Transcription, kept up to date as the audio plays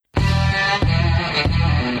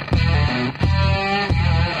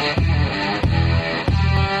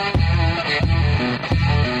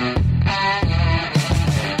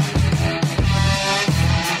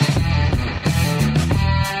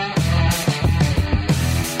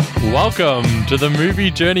Welcome to the Movie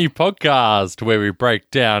Journey podcast, where we break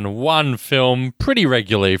down one film pretty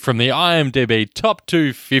regularly from the IMDb Top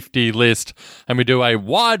 250 list, and we do a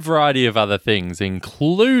wide variety of other things,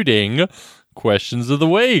 including Questions of the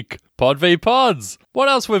Week, Pod v Pods, what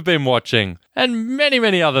else we've been watching, and many,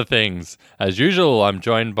 many other things. As usual, I'm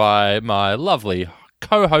joined by my lovely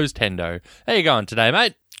co-host Hendo. How you going today,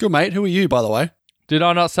 mate? Good, mate. Who are you, by the way? Did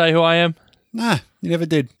I not say who I am? Nah, you never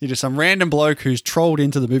did. You're just some random bloke who's trolled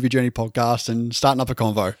into the Movie Journey podcast and starting up a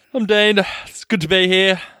convo. I'm Dean. It's good to be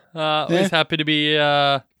here. Always happy to be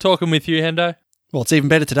talking with you, Hendo. Well, it's even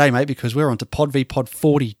better today, mate, because we're on to Pod v Pod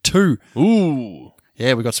 42. Ooh.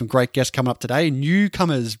 Yeah, we've got some great guests coming up today.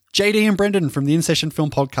 Newcomers, JD and Brendan from the In Session Film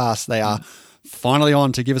Podcast. They are finally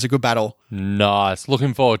on to give us a good battle. Nice.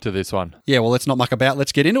 Looking forward to this one. Yeah, well, let's not muck about.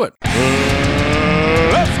 Let's get into it.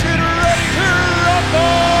 Let's get ready to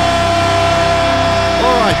rumble!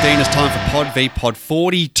 All right, Dean, it's time for Pod v Pod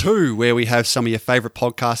 42, where we have some of your favourite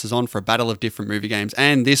podcasters on for a battle of different movie games.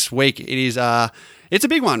 And this week, it is it's a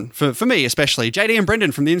big one for me, especially. JD and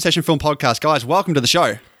Brendan from the In Session Film Podcast. Guys, welcome to the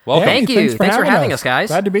show. Welcome. Thank you. Thanks for having us, guys.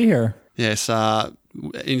 Glad to be here. Yes,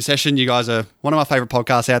 In Session, you guys are one of my favourite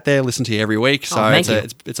podcasts out there. Listen to you every week, so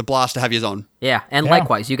it's a blast to have you on. Yeah, and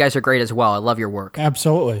likewise, you guys are great as well. I love your work.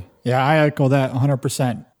 Absolutely. Yeah, I echo that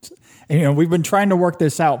 100%. And, you know, we've been trying to work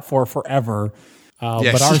this out for forever,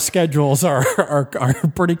 yes. but our schedules are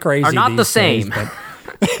pretty crazy. Are not the same. Days,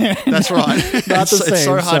 That's right. Not the same. It's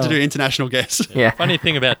so hard to do international guests. Yeah. Funny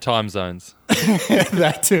thing about time zones.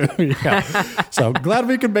 That too. Yeah. So glad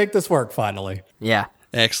we could make this work finally. Yeah.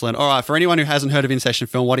 Excellent. All right. For anyone who hasn't heard of In Session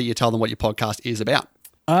Film, why don't you tell them what your podcast is about?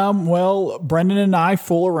 Well, Brendan and I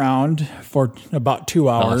fool around for about 2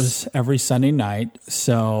 hours every Sunday night.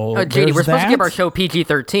 So, JD, we're supposed to give our show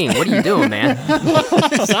PG-13. What are you doing, man?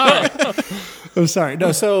 Sorry. I'm sorry.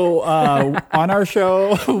 No, so on our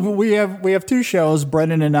show, we have two shows.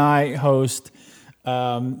 Brendan and I host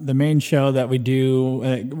the main show that we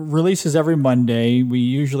do releases every Monday. We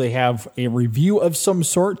usually have a review of some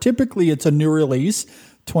sort. Typically, it's a new release.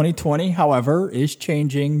 2020, however, is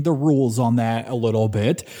changing the rules on that a little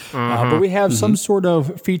bit. But we have some sort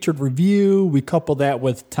of featured review. We couple that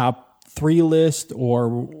with top 3 list,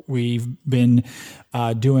 or we've been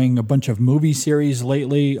doing a bunch of movie series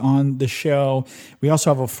lately on the show. We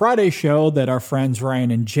also have a Friday show that our friends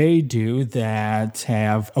Ryan and Jay do that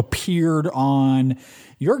have appeared on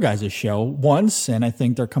your guys' show once, and I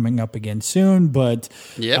think they're coming up again soon. But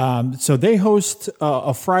so they host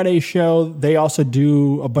a Friday show. They also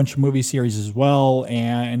do a bunch of movie series as well,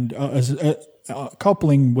 and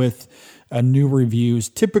coupling with new reviews,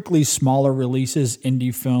 typically smaller releases,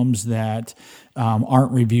 indie films that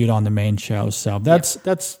aren't reviewed on the main show. So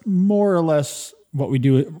that's more or less what we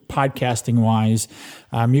do podcasting-wise.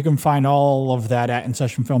 You can find all of that at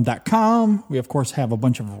InSessionFilm.com. We, of course, have a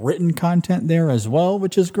bunch of written content there as well,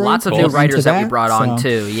 which is great. Lots of new writers that we brought on,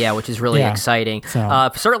 too. Yeah, which is really exciting.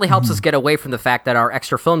 So, certainly helps us get away from the fact that our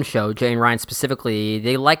extra film show, Jay and Ryan specifically,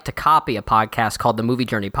 they like to copy a podcast called the Movie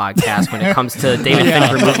Journey Podcast when it comes to David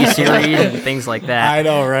Fincher movie series and things like that. I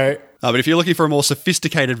know, right? But if you're looking for a more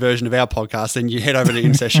sophisticated version of our podcast, then you head over to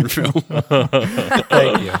In Session Film.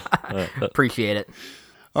 Thank you. Appreciate it.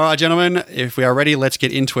 All right, gentlemen, if we are ready, let's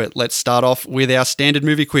get into it. Let's start off with our standard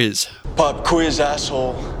movie quiz. Pop quiz,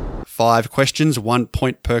 asshole. 5 questions, 1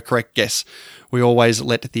 point per correct guess. We always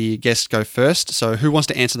let the guest go first. So who wants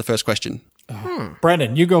to answer the first question?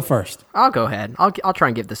 Brendan, you go first. I'll go ahead. I'll try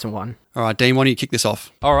and give this one. All right, Dean, why don't you kick this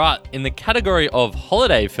off? All right. In the category of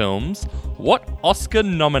holiday films, what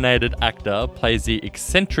Oscar-nominated actor plays the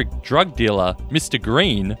eccentric drug dealer, Mr.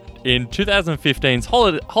 Green, in 2015's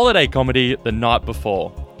holiday comedy, The Night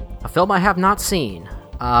Before? A film I have not seen.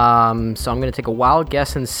 So I'm going to take a wild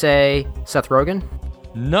guess and say Seth Rogen?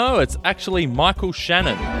 No, it's actually Michael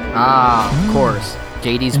Shannon. Of course.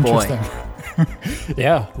 JD's boy. Interesting.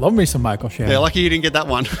 Yeah, love me some Michael Shannon. Yeah, lucky you didn't get that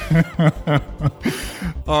one.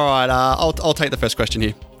 All right, I'll take the first question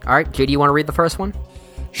here. All right, JD, you want to read the first one?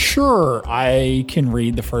 Sure, I can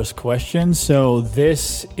read the first question. So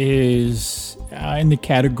this is in the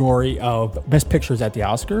category of Best Pictures at the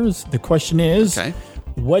Oscars. The question is,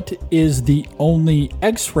 what is the only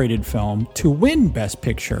X-rated film to win Best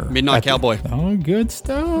Picture? Midnight Cowboy. Oh, good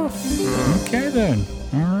stuff. Okay, then.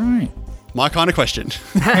 All right. My kind of question.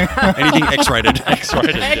 Anything X-rated.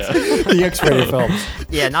 X-rated, yeah. The X-rated films.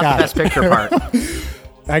 Yeah, not the Best Picture part.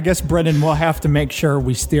 I guess, Brendan, we'll have to make sure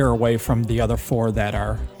we steer away from the other 4 that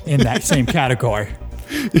are in that same category.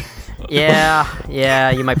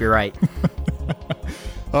 Yeah, you might be right.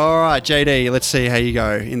 All right, JD, let's see how you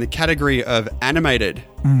go. In the category of animated,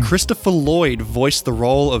 Christopher Lloyd voiced the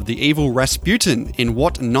role of the evil Rasputin in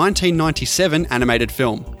what 1997 animated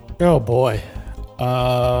film? Oh boy.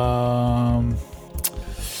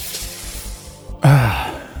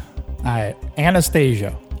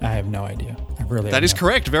 Anastasia. I have no idea. I really. That is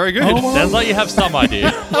correct. Very good. Sounds like you have some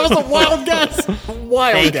idea. That was a wild guess.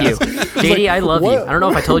 Thank you. JD, I love you. I don't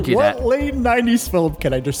know if I told you what that. late 90s film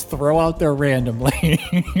can I just throw out there randomly?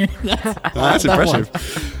 That's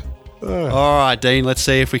impressive. All right, Dean, let's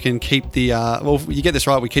see if we can keep the... well, if you get this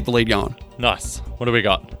right, we keep the lead going. Nice. What do we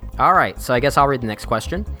got? All right, so I guess I'll read the next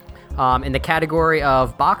question. In the category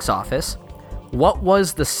of box office, what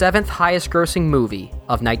was the 7th highest grossing movie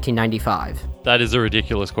of 1995? That is a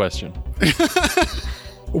ridiculous question.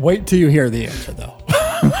 Wait till you hear the answer, though.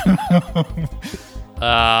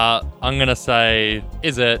 I'm going to say,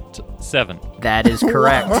 is it 7? That is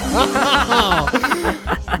correct.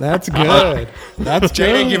 That's good. That's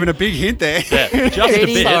JD giving a big hint there. Yeah, just a JD,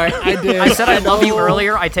 bit. Sorry, I did. I said I love you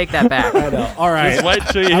earlier. I take that back. I know. All right. Just wait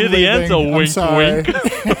till you hear I'm the leaving. answer. I'm Wink, sorry. wink.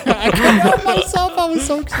 I can't help myself. I was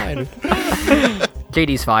so excited.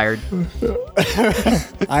 JD's fired.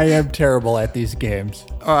 I am terrible at these games.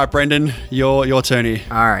 All right, Brendan, your turn here.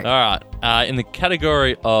 All right. All right. In the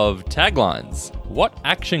category of taglines, what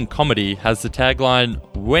action comedy has the tagline,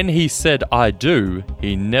 "When he said I do,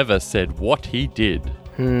 he never said what he did"?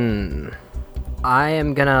 I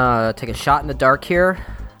am going to take a shot in the dark here.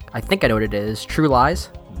 I think I know what it is. True Lies.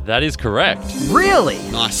 That is correct. Really?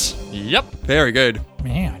 Nice. Yep. Very good.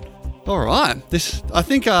 Man. All right. I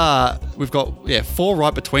think we've got 4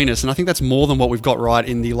 right between us, and I think that's more than what we've got right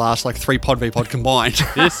in the last 3 Pod v Pod combined.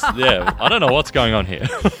 I don't know what's going on here.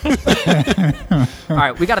 All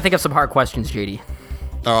right, we got to think of some hard questions, JD.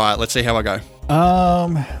 All right, let's see how I go.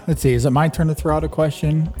 Let's see. Is it my turn to throw out a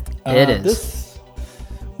question? It is.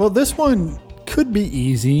 This one could be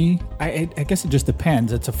easy. I guess it just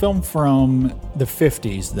depends. It's a film from the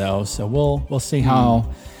 50s, though, so we'll see how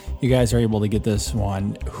you guys are able to get this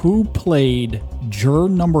one. Who played juror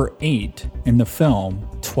number 8 in the film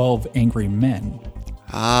 12 Angry Men?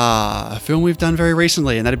 A film we've done very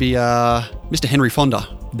recently, and that'd be Mr. Henry Fonda.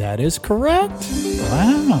 That is correct.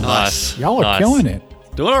 Wow. Nice. Y'all are killing it.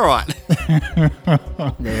 Doing all right.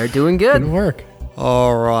 They're doing good. Good work.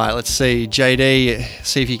 All right, let's see. JD,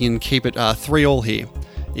 see if you can keep it 3-3 here.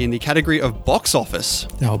 In the category of box office,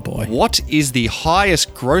 Oh, boy. what is the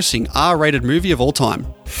highest grossing R-rated movie of all time?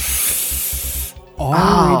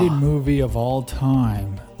 R-rated movie of all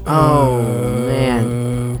time. Oh, man.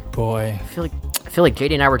 Oh, boy. I feel like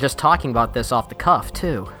JD and I were just talking about this off the cuff,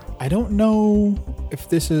 too. I don't know if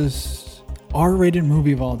this is R-rated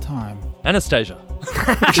movie of all time. Anastasia.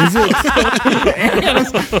 Is it?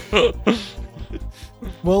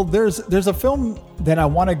 Well, there's a film that I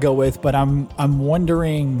want to go with, but I'm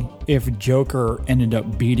wondering if Joker ended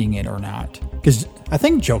up beating it or not. Because I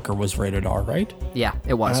think Joker was rated R, right? Yeah,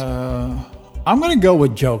 it was. I'm going to go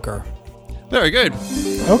with Joker. Very good.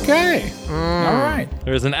 Okay. All right.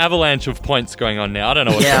 There is an avalanche of points going on now. I don't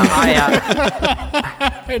know what's Yeah,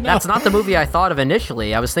 that's not the movie I thought of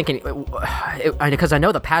initially. I was thinking, because I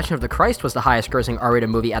know The Passion of the Christ was the highest grossing R-rated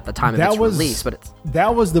movie at the time of its release, but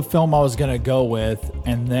that was the film I was going to go with,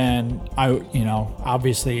 and then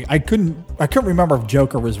obviously I couldn't remember if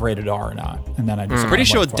Joker was rated R or not, and then I just Pretty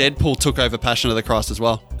sure went for it. Deadpool took over Passion of the Christ as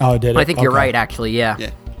well. Oh, did it? I think you're Okay. right, actually, yeah.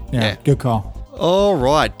 Yeah. Good call. All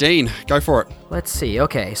right, Dean, go for it. Let's see.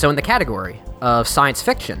 Okay, so in the category of science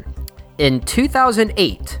fiction, in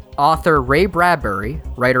 2008, author Ray Bradbury,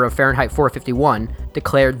 writer of Fahrenheit 451,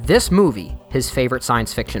 declared this movie his favorite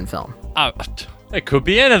science fiction film. It could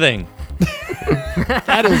be anything.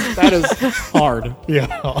 That is hard.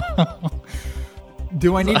 Yeah.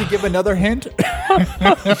 Do I need to give another hint?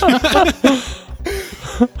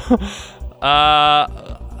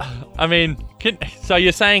 I mean, so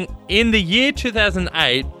you're saying in the year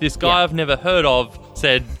 2008, this guy I've never heard of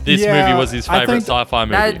said this movie was his favorite sci-fi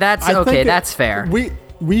movie. That's I okay. think That's fair. We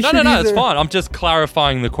no, should it's fine. I'm just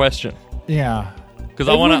clarifying the question Yeah. because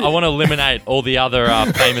I want to eliminate all the other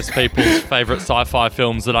famous people's favorite sci-fi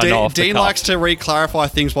films that I know off the Dean cuff. likes to re-clarify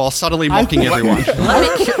things while subtly mocking everyone.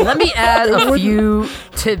 Let me add a few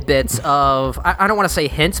tidbits of, I don't want to say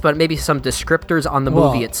hints, but maybe some descriptors on the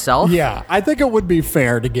movie itself. Yeah, I think it would be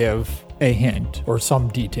fair to give a hint or some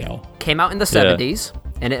detail. Came out in the 70s,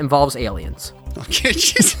 and it involves aliens. Okay,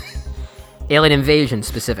 jeez. Alien invasion,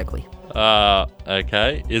 specifically.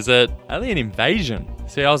 Okay. Is it Alien Invasion?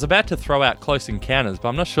 See, I was about to throw out Close Encounters, but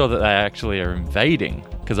I'm not sure that they actually are invading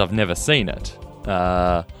because I've never seen it.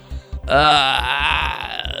 What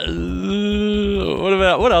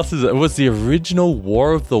else is it? Was the original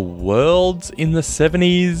War of the Worlds in the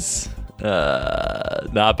 70s?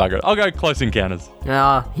 Nah, bugger it. I'll go Close Encounters.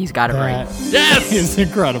 He's got it right. Yes! It's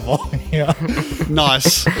incredible. Yeah.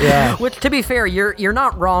 Nice. Yeah. Which, to be fair, you're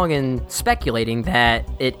not wrong in speculating that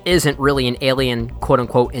it isn't really an alien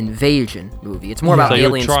quote-unquote invasion movie. It's more about So you're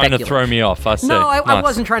alien trying to speculation. throw me off, I see. No, I Nice.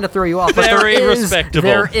 wasn't trying to throw you off. But Very there is, respectable.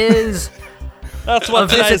 There is That's a what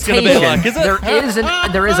today's going to be like, is visitation.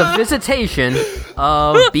 it? There is a visitation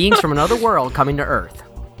of beings from another world coming to Earth.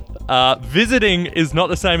 Visiting is not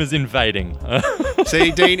the same as invading.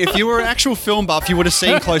 See, Dean, if you were an actual film buff, you would have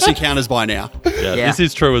seen Close Encounters by now. Yeah, Yeah. this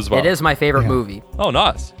is true as well. It is my favorite movie. Oh,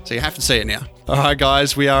 nice. So you have to see it now. All right,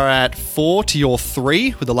 guys, we are at 4 to your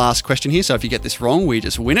 3 with the last question here. So if you get this wrong, we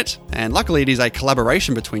just win it. And luckily, it is a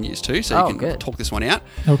collaboration between you two, so you can good. talk this one out.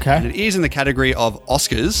 Okay. And it is in the category of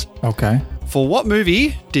Oscars. Okay. For what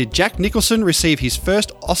movie did Jack Nicholson receive his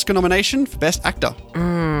first Oscar nomination for Best Actor?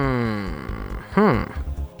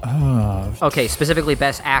 Okay, specifically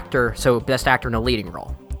Best Actor, so Best Actor in a leading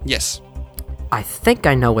role. Yes. I think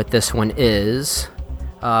I know what this one is.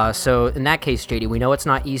 So in that case, JD, we know it's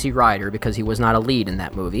not Easy Rider because he was not a lead in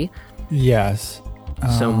that movie. Yes.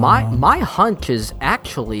 So my hunch is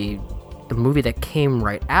actually the movie that came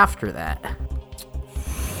right after that.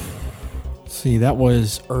 See, that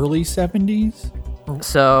was early 70s?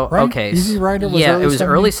 So Right? okay, Easy Rider was yeah, early it was 70s?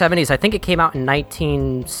 early 70s. I think it came out in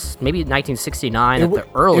 1969 at the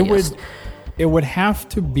earliest. It would have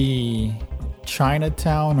to be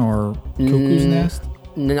Chinatown or Cuckoo's Nest.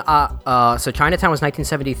 So Chinatown was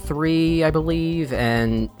 1973, I believe,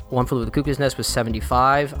 and One Flew Over the Cuckoo's Nest was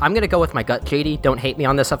 75. I'm gonna go with my gut, JD. Don't hate me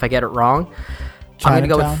on this if I get it wrong. I'm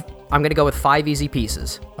gonna go with 5 Easy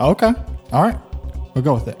Pieces. Okay. All right. We'll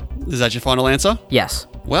go with it. Is that your final answer? Yes.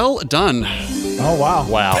 Well done. Oh, wow.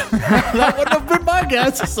 Wow. That wouldn't have been my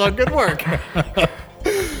guess, so good work.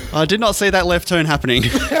 I did not see that left turn happening.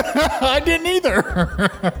 I didn't either.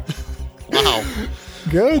 Wow.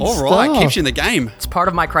 Good All right. stuff. Keeps you in the game. It's part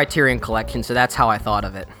of my Criterion collection, so that's how I thought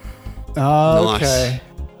of it. Okay. Nice.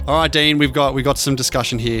 All right, Dean, we've got some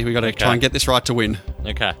discussion here. We've got to try and get this right to win.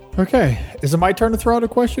 Okay. Okay. Is it my turn to throw out a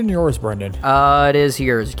question? Yours, Brendan. It is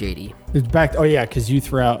yours, JD. It's back. Oh, yeah, because you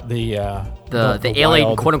threw out the alien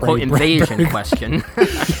wild quote unquote Ray invasion question.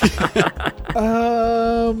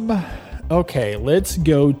 Okay, let's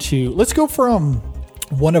go from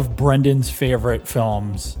one of Brendan's favorite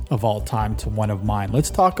films of all time to one of mine. Let's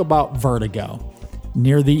talk about Vertigo.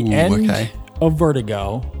 Near the end of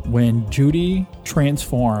Vertigo, when Judy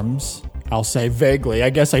transforms, I'll say vaguely,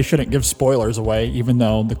 I guess I shouldn't give spoilers away, even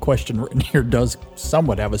though the question written here does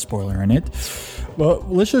somewhat have a spoiler in it. Well,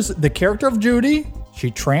 the character of Judy,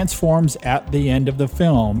 she transforms at the end of the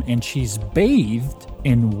film, and she's bathed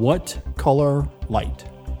in what color light?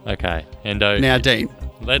 Okay. And Now, Dean,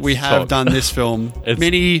 let's we have talk. done this film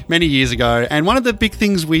many years ago, and one of the big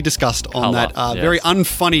things we discussed on that very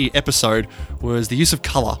unfunny episode was the use of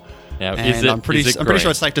color. Now, And I'm pretty green? sure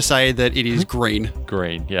it's safe to say that it is green.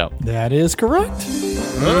 Green, yeah. That is correct.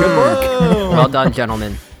 Good work. Well done,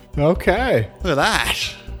 gentlemen. Okay. Look at that.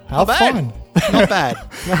 How fun. Not bad.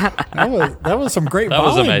 That was some great That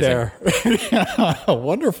was volley amazing. there. Yeah,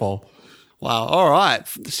 wonderful. Wow. All right.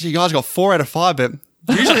 So you guys got 4 out of 5, but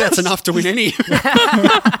usually that's enough to win any.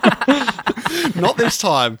 Not this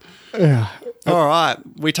time. Yeah. All right.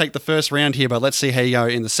 We take the first round here, but let's see how you go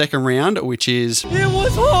in the second round, which is... It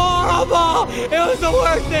was horrible! It was the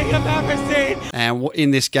worst thing I've ever seen! And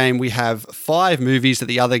in this game, we have 5 movies that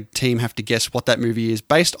the other team have to guess what that movie is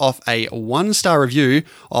based off a 1-star review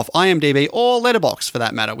of IMDb or Letterboxd, for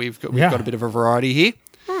that matter. We've got a bit of a variety here.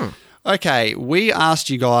 Okay, we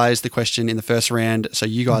asked you guys the question in the first round, so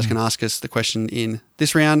you guys can ask us the question in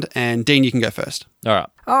this round. And Dean, you can go first. All right.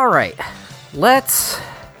 All right, let's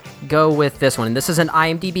go with this one. And this is an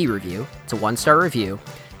IMDb review. It's a 1-star review.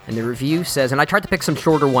 And the review says, and I tried to pick some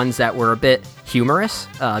shorter ones that were a bit humorous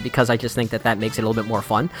because I just think that makes it a little bit more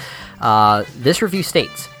fun. This review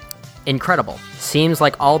states, incredible. Seems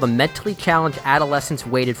like all the mentally challenged adolescents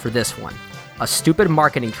waited for this one. A stupid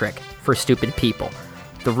marketing trick for stupid people.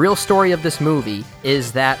 The real story of this movie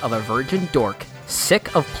is that of a virgin dork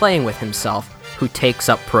sick of playing with himself who takes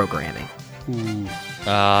up programming.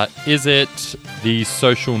 Is it The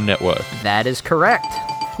Social Network? That is correct.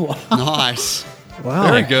 Nice.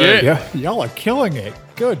 Wow. Very good. Yeah, y'all are killing it.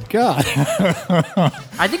 Good God.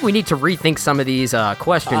 I think we need to rethink some of these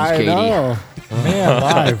questions, I JD. know. Man,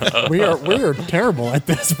 live. We are terrible at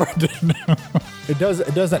this, Brendan. It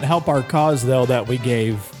doesn't help our cause though that we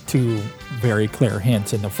gave 2 very clear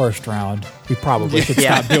hints in the first round. We probably should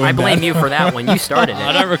Yeah, stop doing that. I blame you for that one. You started I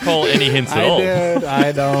it. don't recall any hints at I all. did.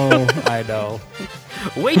 I know.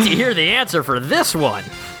 Wait to hear the answer for this one.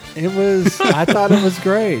 I thought it was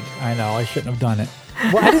great. I know. I shouldn't have done it.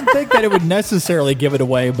 Well, I didn't think that it would necessarily give it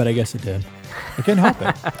away, but I guess it did. I couldn't help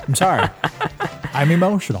it. I'm sorry. I'm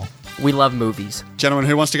emotional. We love movies. Gentlemen,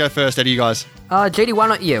 who wants to go first? Out of you guys. JD, why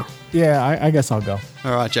not you? Yeah, I guess I'll go.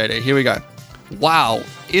 All right, JD, here we go. Wow,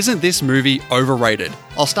 isn't this movie overrated?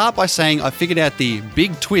 I'll start by saying I figured out the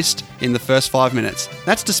big twist in the first 5 minutes.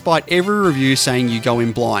 That's despite every review saying you go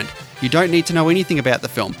in blind. You don't need to know anything about the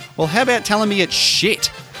film. Well, how about telling me it's shit?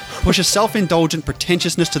 Push a self-indulgent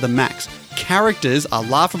pretentiousness to the max. Characters are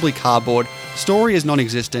laughably cardboard, story is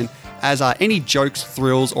non-existent, as are any jokes,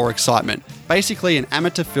 thrills, or excitement. Basically, an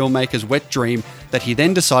amateur filmmaker's wet dream that he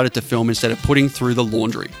then decided to film instead of putting through the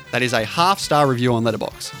laundry. That is a half-star review on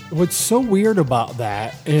Letterboxd. What's so weird about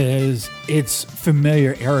that is its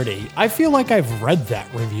familiarity. I feel like I've read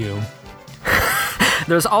that review.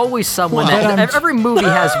 There's always someone Well, that every movie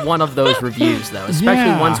has one of those reviews, though,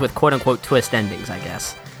 especially Yeah. ones with quote-unquote twist endings, I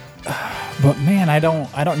guess. But man, I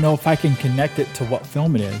don't know if I can connect it to what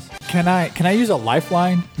film it is. Can I use a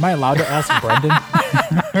lifeline? Am I allowed to ask Brendan?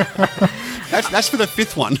 That's for the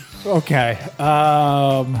fifth one. Okay.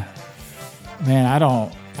 Man, I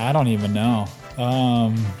don't even know.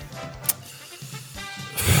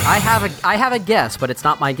 I have a guess, but it's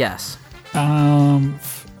not my guess.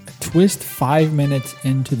 Twist 5 minutes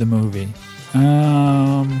into the movie.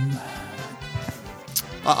 I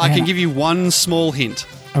can give you one small hint.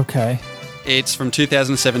 Okay. It's from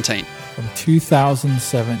 2017. From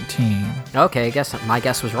 2017. Okay, I guess my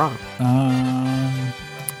guess was wrong.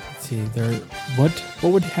 Let's see. What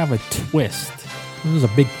would have a twist? It was a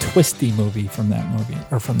big twisty movie from that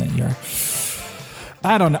year.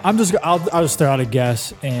 I don't know. I'll just throw out a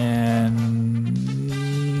guess, and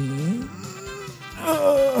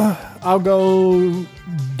I'll go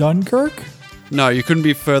Dunkirk. No, you couldn't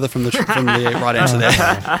be further from the right answer there.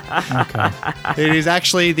 Okay. It is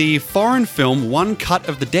actually the foreign film One Cut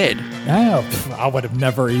of the Dead. Oh, I would have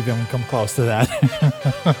never even come close to that.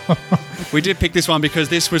 We did pick this one because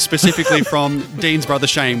this was specifically from Dean's brother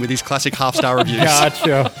Shane with his classic half-star reviews.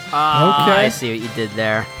 Gotcha. Okay. I see what you did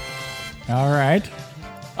there. All right.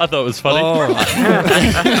 I thought it was funny. All right.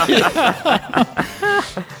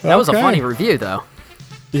 That was a Okay. funny review, though.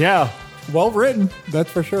 Yeah. Well written. That's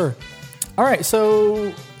for sure. All right.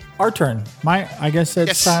 So our turn. I guess it's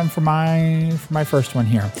Yes. time for my first one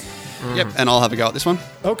here. Yep, and I'll have a go at this one.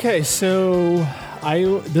 Okay, so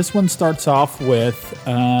this one starts off with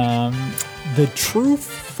the true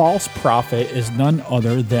false prophet is none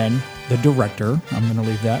other than the director. I'm going to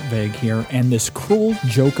leave that vague here. And this cruel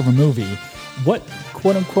joke of a movie. What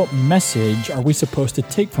quote-unquote message are we supposed to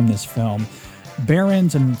take from this film?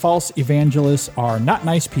 Barons and false evangelists are not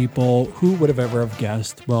nice people. Who would have ever have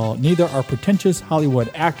guessed? Well, neither are pretentious Hollywood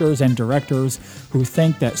actors and directors who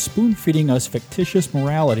think that spoon-feeding us fictitious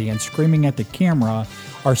morality and screaming at the camera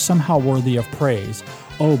are somehow worthy of praise.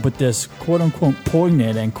 Oh, but this quote-unquote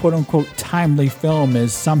poignant and quote-unquote timely film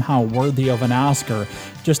is somehow worthy of an Oscar.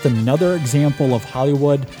 Just another example of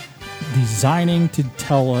Hollywood designing to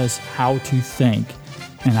tell us how to think.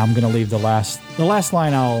 And I'm going to leave the last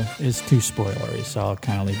line is too spoilery, so I'll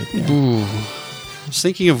kind of leave it there. I was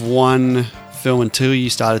thinking of one film until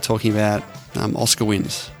you started talking about Oscar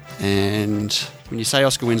wins. And when you say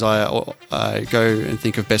Oscar wins, I go and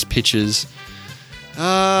think of Best Pictures.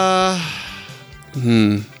 I'm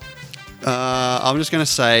just going to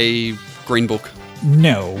say Green Book.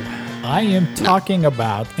 No, I am talking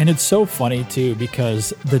about, and it's so funny too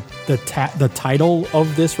because the title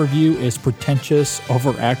of this review is pretentious,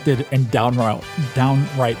 overacted, and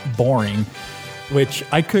downright boring, which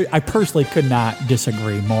I personally could not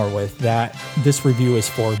disagree more with. That this review is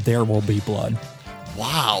for There Will Be Blood.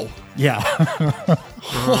 Wow. Yeah,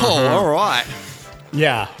 Oh, all right.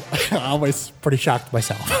 yeah. I was pretty shocked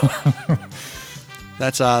myself.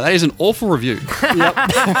 That is an awful review. Yep.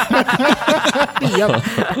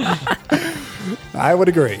 I would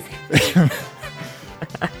agree.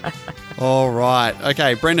 All right.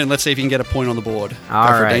 Okay, Brendan, let's see if you can get a point on the board. All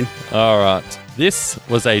Go for it, right. Dean. All right. This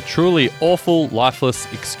was a truly awful,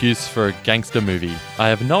 lifeless excuse for a gangster movie. I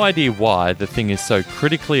have no idea why the thing is so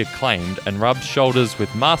critically acclaimed and rubs shoulders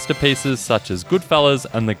with masterpieces such as Goodfellas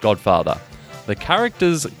and The Godfather. The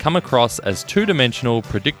characters come across as two-dimensional,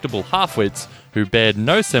 predictable half-wits who bared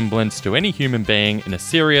no semblance to any human being in a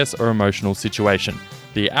serious or emotional situation.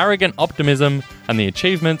 The arrogant optimism and the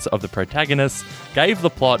achievements of the protagonists gave the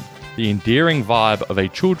plot the endearing vibe of a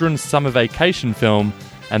children's summer vacation film,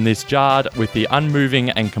 and this jarred with the unmoving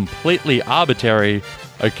and completely arbitrary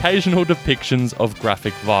occasional depictions of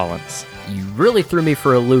graphic violence. You really threw me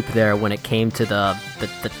for a loop there when it came to the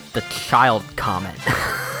child comment.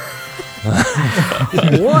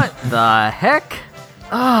 What the heck?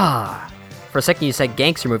 For a second, you said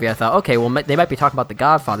gangster movie. I thought, okay, well, they might be talking about The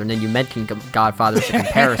Godfather, and then you mentioned Godfather as a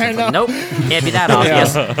comparison. Like, nope, can't be that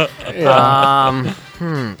obvious.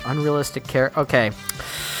 Unrealistic character. Okay.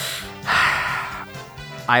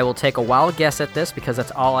 I will take a wild guess at this because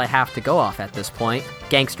that's all I have to go off at this point.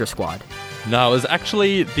 Gangster Squad. No, it was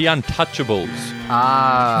actually The Untouchables.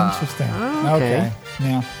 Interesting. Okay.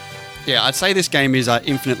 Yeah. Yeah, I'd say this game is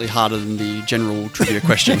infinitely harder than the general trivia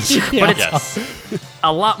questions. But it's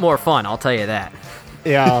a lot more fun, I'll tell you that.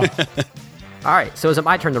 Yeah. All right, so is it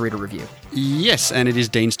my turn to read a review? Yes, and it is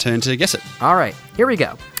Dean's turn to guess it. All right, here we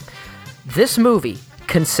go. This movie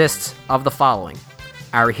consists of the following.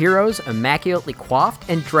 Our heroes immaculately coiffed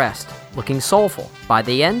and dressed, looking soulful. By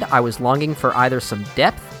the end, I was longing for either some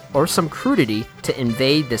depth or some crudity to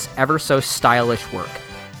invade this ever-so-stylish work.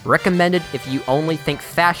 Recommended if you only think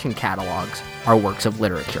fashion catalogs are works of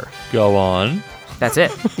literature. Go on. That's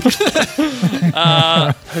it.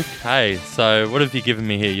 Okay, so what have you given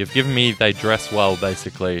me here? You've given me they dress well,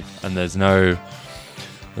 basically, and there's no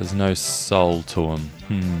soul to them.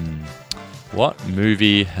 What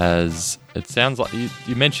movie has... It sounds like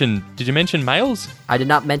you mentioned... Did you mention males? I did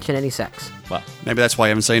not mention any sex. Well, Maybe that's why you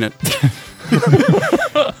haven't seen it.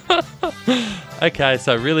 okay,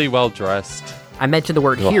 so really well dressed. I mentioned the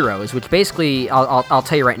word heroes, which basically, I'll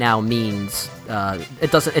tell you right now, means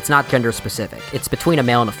it's not gender specific. It's between a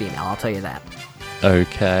male and a female. I'll tell you that.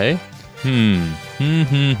 Okay.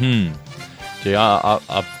 Gee,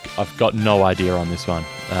 I've got no idea on this one.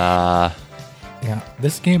 Yeah,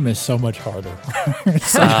 this game is so much harder.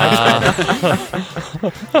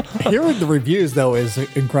 Hearing the reviews, though, is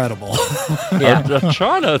incredible. Yeah. I'm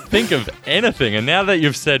trying to think of anything, and now that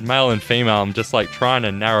you've said male and female, I'm just like trying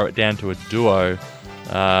to narrow it down to a duo.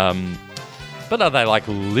 But are they like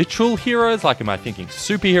literal heroes? Like, am I thinking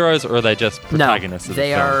superheroes, or are they just protagonists of the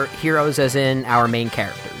they film? are heroes as in our main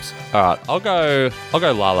characters. All right, I'll go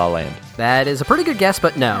La La Land. That is a pretty good guess,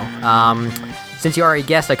 but no. Since you already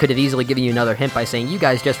guessed, I could have easily given you another hint by saying you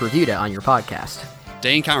guys just reviewed it on your podcast.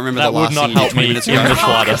 Dean can't remember That the last would not thing you help did 20 me in minutes the ago.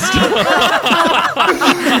 slightest.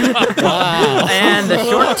 And the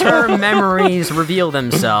short-term memories reveal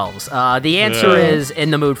themselves. The answer is In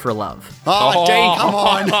the Mood for Love. Oh, Dean, come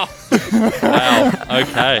on. Wow.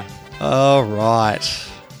 Okay. All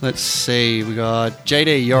right. Let's see. We got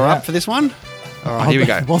JD. You're up for this one? All right, here we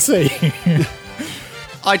go. We'll see.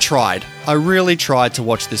 I tried. I really tried to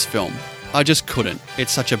watch this film. I just couldn't.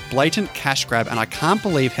 It's such a blatant cash grab, and I can't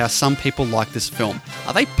believe how some people like this film.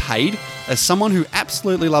 Are they paid? As someone who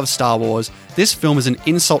absolutely loves Star Wars, this film is an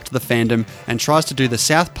insult to the fandom and tries to do the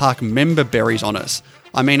South Park member berries on us.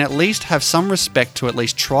 I mean, at least have some respect to at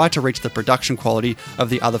least try to reach the production quality of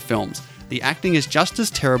the other films. The acting is just as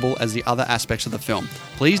terrible as the other aspects of the film.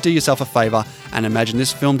 Please do yourself a favour and imagine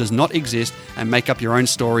this film does not exist and make up your own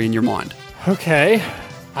story in your mind. Okay.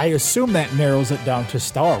 I assume that narrows it down to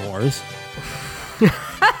Star Wars.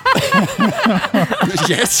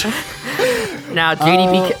 Yes. Now,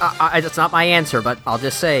 JD, it's not my answer, but I'll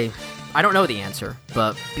just say I don't know the answer,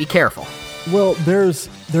 but be careful. Well, there's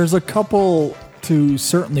a couple to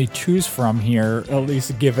certainly choose from here, at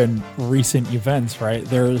least given recent events, right?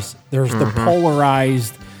 There's the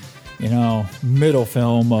polarized, middle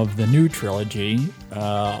film of the new trilogy.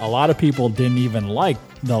 A lot of people didn't even like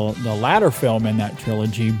the latter film in that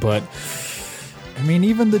trilogy, but I mean,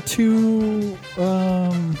 even the two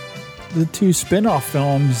spin-off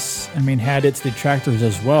films, I mean, had its detractors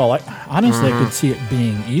as well. Honestly, I could see it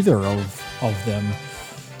being either of them.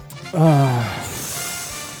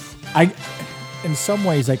 In some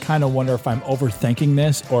ways, I kind of wonder if I'm overthinking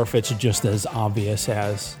this or if it's just as obvious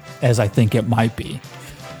as I think it might be.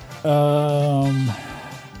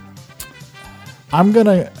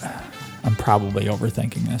 I'm probably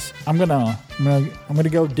overthinking this. I'm gonna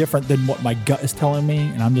go different than what my gut is telling me,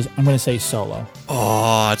 and I'm gonna say Solo.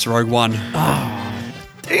 Oh, it's Rogue One.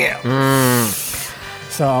 Damn.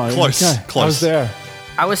 So Close. I was there.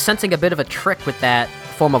 I was sensing a bit of a trick with that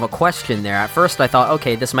form of a question there. At first, I thought,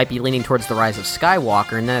 okay, this might be leaning towards The Rise of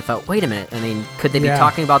Skywalker, and then I thought, wait a minute. I mean, could they be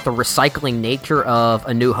talking about the recycling nature of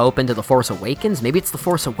A New Hope into The Force Awakens? Maybe it's The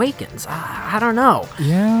Force Awakens. I don't know.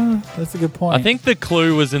 Yeah, that's a good point. I think the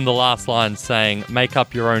clue was in the last line saying, make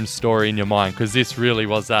up your own story in your mind, because this really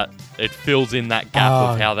was that. It fills in that gap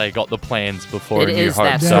of how they got the plans before A New Hope. It is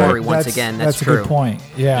that story, once again. That's true. That's a good point.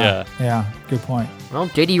 Yeah, good point. Well,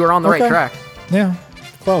 JD, you were on the right track. Yeah,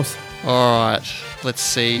 close. All right. Let's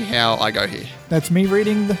see how I go here. That's me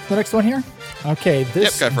reading the next one here? Okay,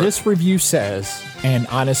 Go for this review says, and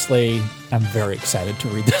honestly, I'm very excited to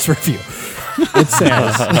read this review. It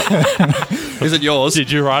says... Is it yours?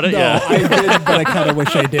 Did you write it? No, Yeah. I didn't, but I kind of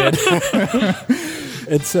wish I did.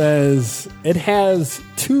 It says, it has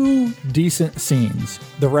 2 decent scenes.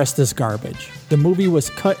 The rest is garbage. The movie was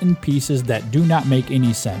cut in pieces that do not make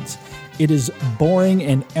any sense. It is boring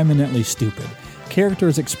and eminently stupid.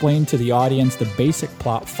 Characters explain to the audience the basic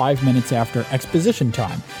plot 5 minutes after exposition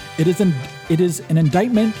time. It is an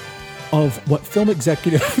indictment of what film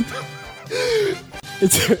executive...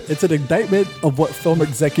 It's an indictment of what film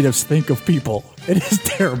executives think of people. It is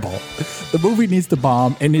terrible. The movie needs to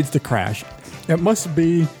bomb. It needs to crash. It must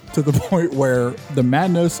be to the point where the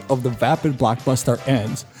madness of the vapid blockbuster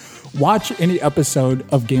ends. Watch any episode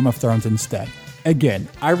of Game of Thrones instead. Again,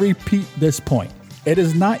 I repeat this point. It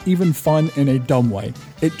is not even fun in a dumb way.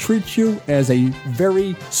 It treats you as a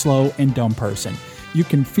very slow and dumb person. You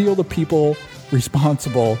can feel the people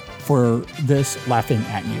responsible for this laughing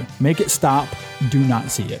at you. Make it stop. Do not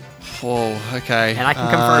see it. Whoa, okay. And I can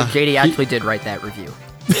confirm JD actually did write that review.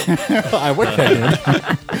 I wish I did.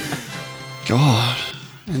 God.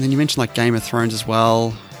 And then you mentioned like Game of Thrones as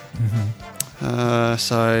well.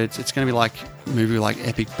 So it's going to be like a movie like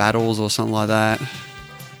Epic Battles or something like that.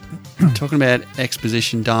 Talking about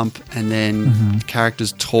exposition dump and then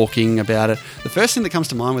characters talking about it. The first thing that comes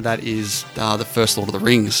to mind with that is the first Lord of the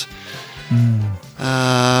Rings.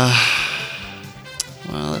 Well,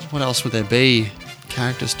 what else would there be?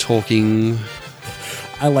 Characters talking.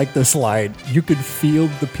 I like this line. You could feel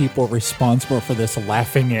the people responsible for this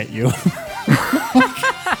laughing at you.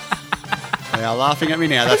 They are laughing at me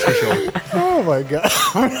now, that's for sure. Oh my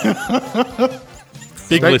God.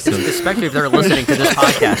 Big listeners. Especially if they're listening to this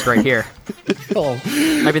podcast right here. Oh.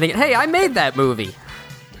 Might be thinking, hey, I made that movie.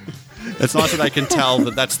 It's nice that they can tell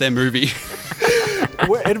that that's their movie.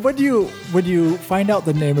 And when you find out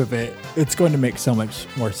the name of it, it's going to make so much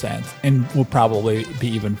more sense and will probably be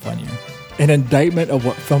even funnier. An indictment of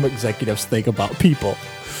what film executives think about people.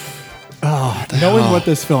 Knowing what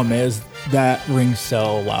this film is, that rings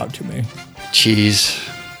so loud to me. Jeez.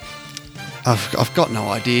 I've got no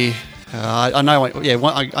idea. I know. Yeah,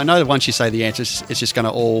 I know that once you say the answer, it's just going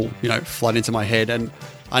to all flood into my head, and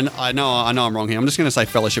I know I'm wrong here. I'm just going to say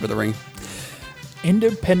Fellowship of the Ring.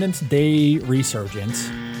 Independence Day Resurgence.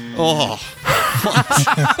 Oh,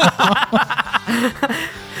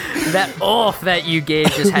 That off that you gave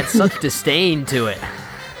just had such disdain to it.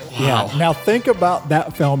 wow. Yeah. Now think about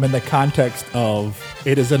that film in the context of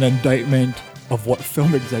it is an indictment of what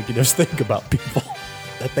film executives think about people.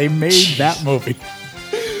 That they made that movie.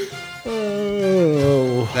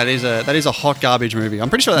 Oh. That is a hot garbage movie. I'm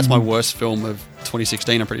pretty sure that's my worst film of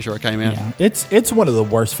 2016. I'm pretty sure it came out. Yeah, it's one of the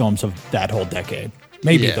worst films of that whole decade.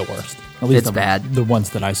 Maybe Yeah. the worst. At least It's bad. The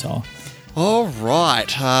ones that I saw. All right.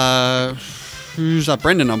 Who's up?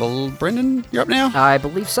 Brendan. Brendan, you're up now? I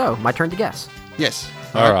believe so. My turn to guess. Yes.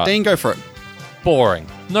 All right. Dean, go for it. Boring.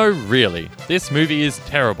 No, really. This movie is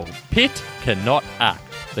terrible. Pitt cannot act.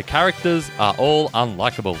 The characters are all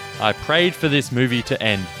unlikable. I prayed for this movie to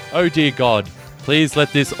end. Oh dear God, please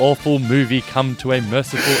let this awful movie come to a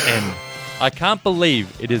merciful end. I can't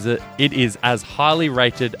believe it is as highly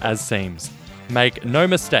rated as seems. Make no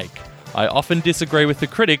mistake, I often disagree with the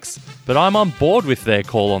critics, but I'm on board with their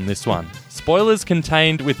call on this one. Spoilers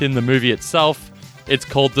contained within the movie itself. It's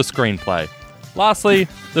called the screenplay. Lastly,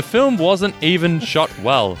 the film wasn't even shot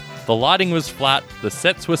well. The lighting was flat, the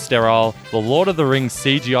sets were sterile, the Lord of the Rings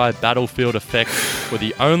CGI battlefield effects were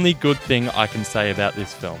the only good thing I can say about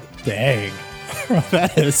this film. Dang.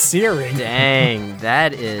 That is searing. Dang,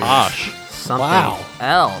 that is Harsh. something Wow.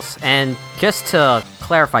 else. And just to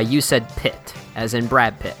clarify, you said Pitt, as in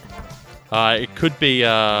Brad Pitt. It could be,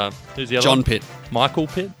 who's the other John one? Pitt. Michael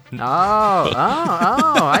Pitt? Oh,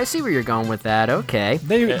 I see where you're going with that. Okay.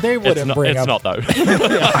 They wouldn't bring It's up. not, though.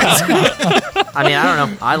 I mean, I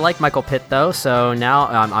don't know. I like Michael Pitt though, so now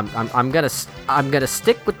I'm gonna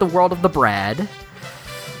stick with the world of the Brad.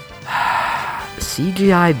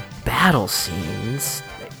 CGI battle scenes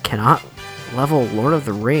that cannot level Lord of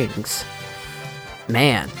the Rings.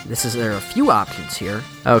 Man, there are a few options here.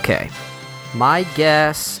 Okay, my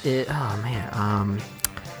guess is. Oh man.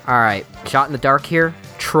 All right, shot in the dark here.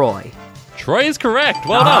 Troy. Troy is correct.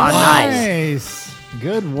 Well Ah, done. nice. Nice.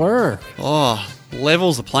 Good work. Oh,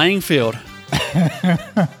 levels the playing field.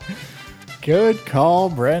 Good call,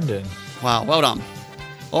 Brendan. Wow, well done.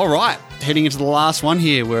 All right, heading into the last one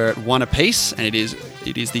here. We're at one apiece, and it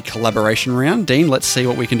is the collaboration round. Dean, let's see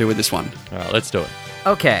what we can do with this one. All right, let's do it.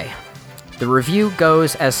 Okay, the review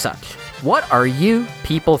goes as such. What are you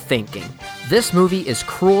people thinking? This movie is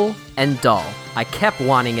cruel and dull. I kept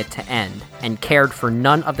wanting it to end and cared for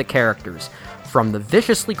none of the characters, from the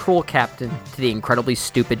viciously cruel captain to the incredibly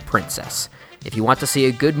stupid princess. If you want to see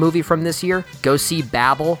a good movie from this year, go see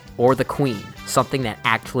Babel or The Queen, something that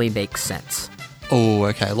actually makes sense. Oh,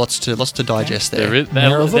 okay. Lots to digest there.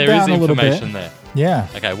 Narrows it There down is a little bit. information there. Yeah.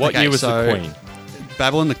 Okay, what Okay, year was so- the Queen?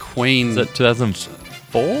 Babylon the Queen. Is it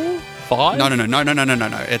 2004? 5? No.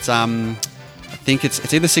 It's I think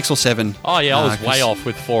it's either 6 or 7. Oh, yeah, I was 'cause way off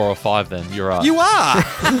with 4 or 5 then. You're right. You are.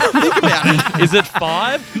 Think about it. Is it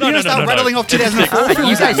 5? No, You're gonna start rattling off 2004 You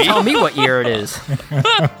films. guys tell me what year it is.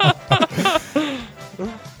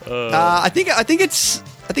 I think it's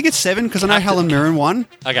 7 because I know Helen Mirren won.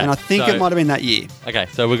 Okay, and I think so- it might have been that year. Okay,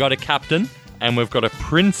 so we've got a captain and we've got a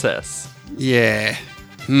princess. Yeah.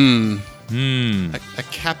 A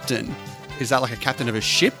captain. Is that like a captain of a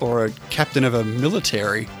ship or a captain of a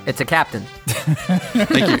military? It's a captain.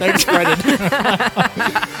 Thank you. Thanks, Brendan.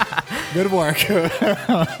 Good work.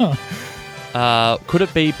 Could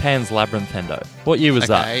it be Pan's Labyrinth, Hendo? What year was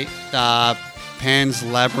that? Okay. Pan's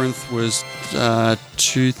Labyrinth was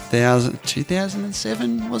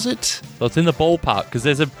 2007, was it? So it's in the ballpark because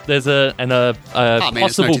there's a man, it's no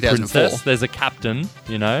possible 2004. princess. There's a captain,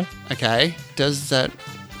 you know. Okay. Was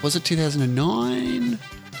it 2009?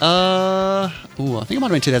 I think it might have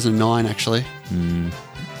been 2009 actually.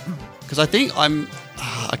 Because I can't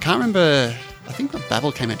remember. I think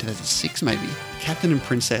Babel came out 2006 maybe. Captain and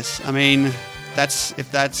Princess. I mean, if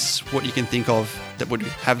that's what you can think of that would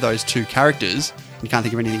have those two characters. You can't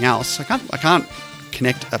think of anything else. I can't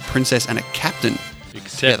connect a princess and a captain.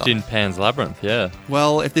 Except together. in Pan's Labyrinth, yeah.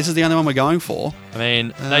 Well, if this is the only one we're going for, I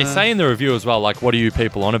mean, they say in the review as well, like, what are you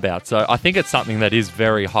people on about? So I think it's something that is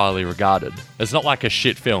very highly regarded. It's not like a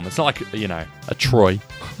shit film. It's not like, you know, a Troy.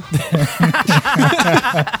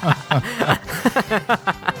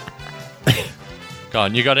 Go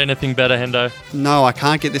on, you got anything better, Hendo? no, I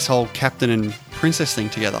can't get this whole captain and princess thing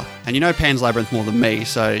together. And you know Pan's Labyrinth more than me,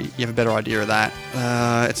 so you have a better idea of that.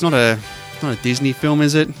 It's not a Disney film,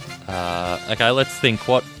 is it? Okay, let's think.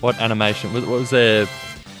 What animation? What was there?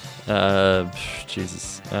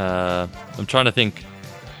 Jesus. I'm trying to think.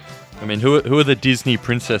 I mean, who are the Disney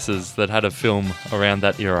princesses that had a film around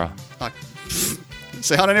that era? Like,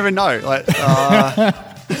 see, I don't even know. Like,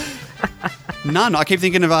 none. I keep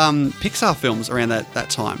thinking of Pixar films around that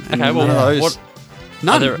time. And Okay, well, none of those. what-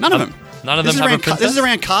 None of them. None of This them is have a around princess. This is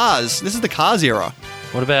around Cars. This is the Cars era.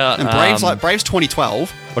 What about And Brave's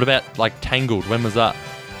 2012. What about like Tangled? When was that?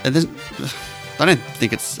 And I don't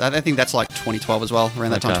think that's like 2012 as well.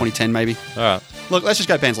 Around that time, Okay. 2010 maybe. All right. Look, let's just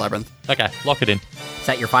go Pan's Labyrinth. Okay, lock it in. Is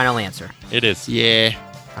that your final answer? It is. Yeah.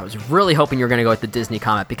 I was really hoping you were going to go with the Disney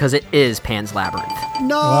comment because it is Pan's Labyrinth.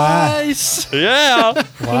 Nice. Yeah.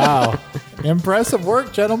 Wow. Impressive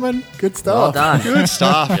work, gentlemen. Good stuff. Well done. Good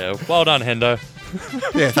stuff. Yeah. Well done, Hendo.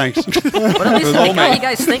 Yeah, thanks. But at least it got you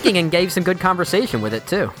guys thinking and gave some good conversation with it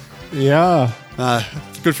too. Yeah.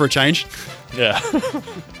 Good for a change. Yeah.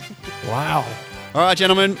 Wow. All right,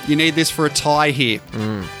 gentlemen, you need this for a tie here.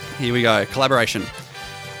 Here we go. Collaboration.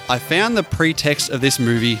 I found the pretext of this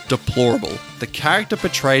movie deplorable. The character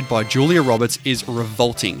portrayed by Julia Roberts is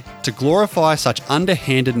revolting. To glorify such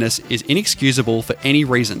underhandedness is inexcusable for any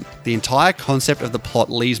reason. The entire concept of the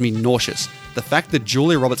plot leaves me nauseous. The fact that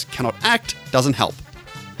Julia Roberts cannot act doesn't help.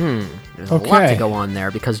 There's a lot to Okay. go on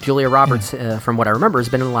there because Julia Roberts, from what I remember, has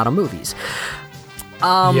been in a lot of movies.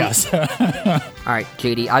 Yes. All right,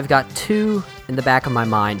 JD, I've got two in the back of my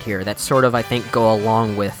mind here that sort of, I think, go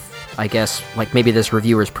along with, I guess, like maybe this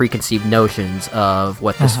reviewer's preconceived notions of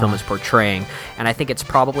what this film is portraying. And I think it's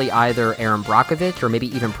probably either Aaron Brockovich or maybe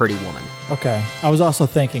even Pretty Woman. Okay. I was also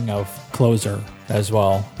thinking of Closer as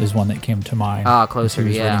well, is one that came to mind. Closer, as he was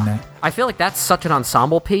reading yeah. that. I feel like that's such an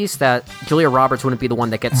ensemble piece that Julia Roberts wouldn't be the one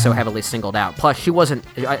that gets so heavily singled out. Plus, she wasn't,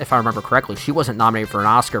 if I remember correctly, she wasn't nominated for an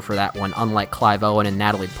Oscar for that one, unlike Clive Owen and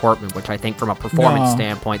Natalie Portman, which I think from a performance No.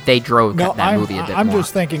 standpoint, they drove No, that movie a bit I'm more.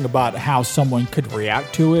 just thinking about how someone could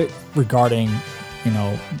react to it regarding,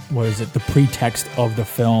 what is it, the pretext of the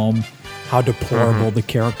film, how deplorable the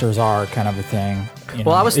characters are, kind of a thing.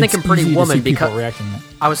 Well, I was thinking It's Pretty easy to Woman see people because- reacting to that.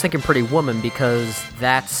 I was thinking Pretty Woman because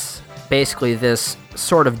that's basically this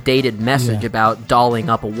sort of dated message Yeah. about dolling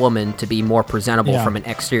up a woman to be more presentable Yeah. from an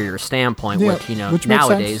exterior standpoint, Yeah, which, which makes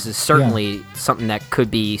nowadays sense. is certainly something that could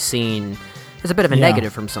be seen as a bit of a Yeah.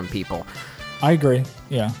 negative from some people. I agree.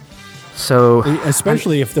 Yeah. So,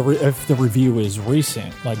 Especially if the review is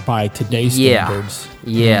recent, like by today's Yeah. standards.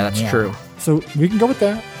 Yeah, that's true. So we can go with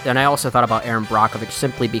that. and I also thought about Aaron Brockovich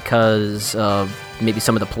simply because of maybe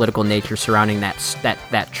some of the political nature surrounding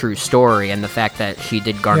that true story and the fact that she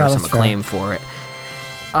did garner Yeah, some that's fair. acclaim for it.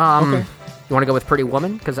 Okay. You want to go with Pretty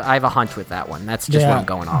Woman? Because I have a hunch with that one. That's just what I'm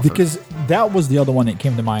going off because that was the other one that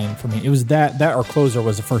came to mind for me. It was that or Closer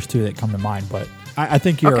was the first two that come to mind. But I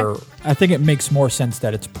think I think it makes more sense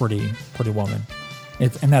that it's Pretty Woman.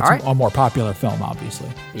 And that's All right. a more popular film, obviously.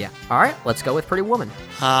 Yeah. All right, let's go with Pretty Woman.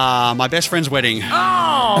 My best friend's wedding.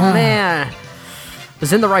 Oh, man.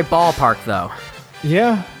 Was in the right ballpark, though.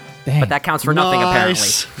 Yeah. Dang. But that counts for nothing,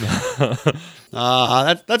 Nice. apparently.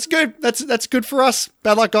 That's good. That's good for us.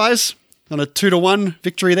 Bad luck, guys. On a 2-1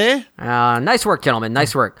 victory there. Nice work, gentlemen.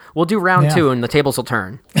 Nice work. We'll do round 2 and the tables will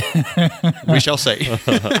turn. We shall see.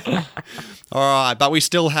 All right, but we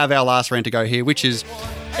still have our last round to go here, which is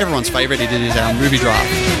everyone's favorite. It is our movie draft.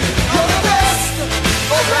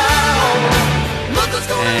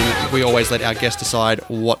 And we always let our guests decide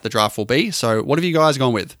what the draft will be. So what have you guys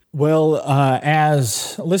gone with? Well,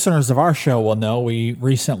 as listeners of our show will know, we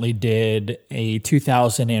recently did a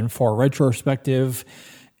 2004 retrospective.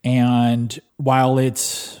 And while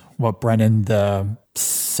it's, Brennan, the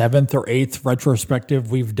 7th or 8th retrospective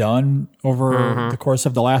we've done over the course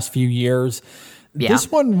of the last few years,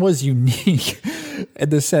 this one was unique in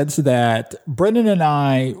the sense that Brendan and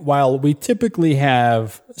I, while we typically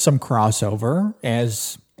have some crossover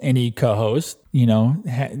as any co-host,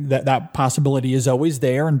 that possibility is always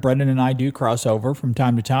there, and Brendan and I do crossover from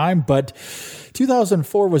time to time. But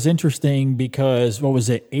 2004 was interesting because, what was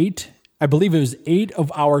it, 8? I believe it was 8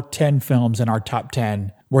 of our 10 films in our top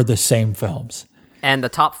 10 were the same films. And the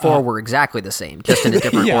top 4 were exactly the same, just in a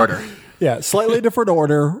different order. Yeah, slightly different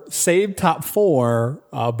order, same top 4,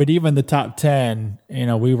 but even the top 10,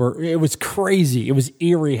 it was crazy. It was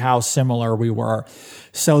eerie how similar we were.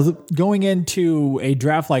 So going into a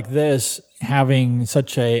draft like this, having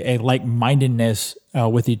such a like-mindedness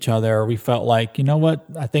with each other, we felt like, you know what,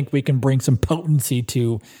 I think we can bring some potency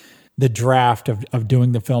to the draft of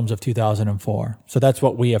doing the films of 2004. So that's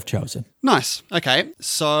what we have chosen. Nice. Okay.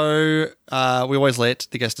 So we always let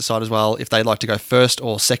the guests decide as well if they'd like to go first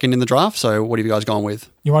or second in the draft. So what have you guys gone with?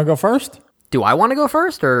 You want to go first? Do I want to go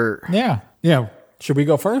first, or? Yeah. Should we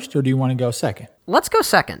go first, or do you want to go second? Let's go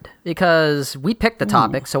second, because we picked the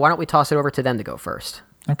topic, so why don't we toss it over to them to go first?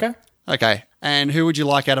 Okay. Okay. And who would you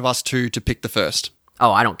like out of us two to pick the first?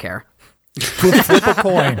 Oh, I don't care. Flip a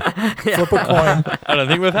coin. Flip a coin. I don't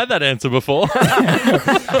think we've had that answer before.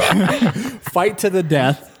 Fight to the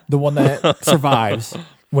death. The one that survives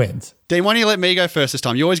wins. Dean, why don't you let me go first this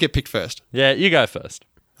time? You always get picked first. Yeah, you go first.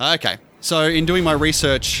 Okay. So in doing my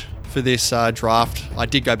research for this draft, I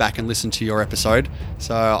did go back and listen to your episode.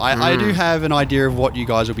 So I do have an idea of what you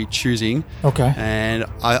guys will be choosing. Okay. And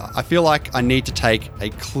I feel like I need to take a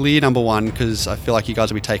clear number 1 because I feel like you guys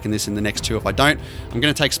will be taking this in the next 2. If I don't, I'm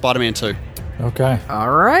going to take Spider-Man 2. Okay.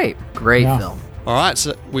 All right. Great film. All right,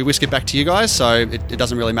 so we whisk it back to you guys. So it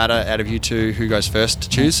doesn't really matter out of you two who goes first to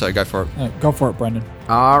choose. So go for it. Go for it, Brendan.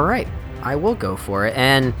 All right. I will go for it.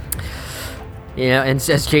 And, and as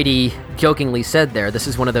JD jokingly said there, this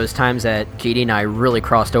is one of those times that JD and I really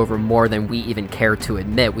crossed over more than we even care to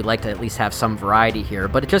admit. We like to at least have some variety here.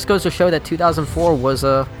 But it just goes to show that 2004 was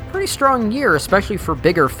a pretty strong year, especially for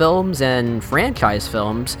bigger films and franchise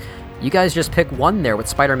films. You guys just pick one there with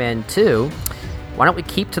Spider-Man 2. Why don't we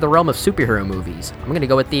keep to the realm of superhero movies? I'm going to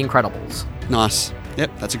go with The Incredibles. Nice.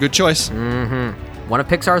 Yep, that's a good choice. One of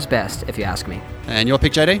Pixar's best, if you ask me. And your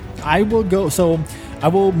pick, JD? I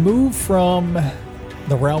will move from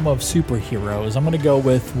the realm of superheroes. I'm going to go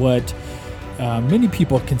with what many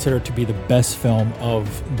people consider to be the best film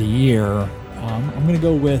of the year. I'm going to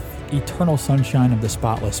go with Eternal Sunshine of the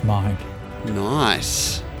Spotless Mind.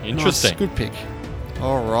 Nice. Interesting. Nice. Good pick.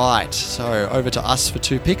 All right. So over to us for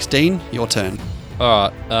 2 picks. Dean, your turn.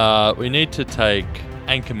 All right. We need to take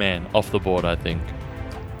Anchorman off the board, I think.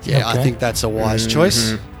 Yeah, Okay. I think that's a wise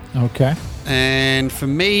choice. Okay. And for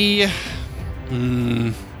me,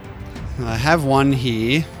 I have one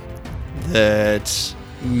here that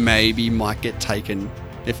maybe might get taken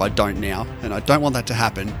if I don't now, and I don't want that to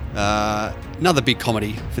happen. Another big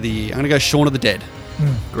comedy for the year. I'm going to go Shaun of the Dead.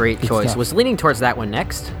 Great choice. stuff. Was leaning towards that one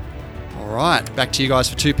next. All right, back to you guys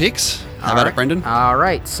for 2 picks. How about it, Brendan? All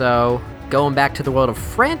right, so going back to the world of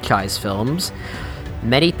franchise films,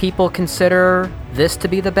 many people consider this to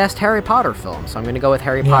be the best Harry Potter film, so I'm going to go with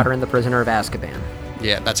Harry Potter and the Prisoner of Azkaban.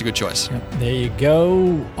 Yeah, that's a good choice. There you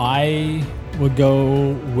go. I would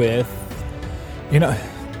go with,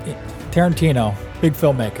 Tarantino, big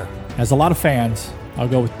filmmaker, has a lot of fans. I'll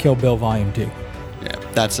go with Kill Bill Volume 2. Yeah,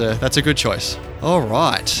 that's a good choice. All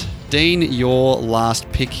right, Dean, your last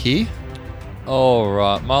pick here. All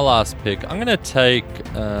right, my last pick. I'm gonna take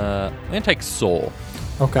Saw.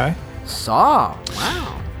 Okay. Saw.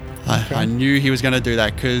 Wow. I knew he was going to do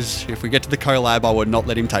that because if we get to the collab, I would not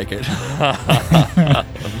let him take it.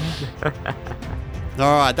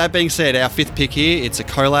 All right, that being said, our 5th pick here, it's a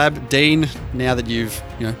collab. Dean, now that you've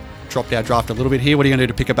dropped our draft a little bit here, what are you going to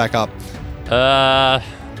do to pick it back up?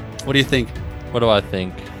 What do you think? What do I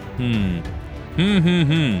think?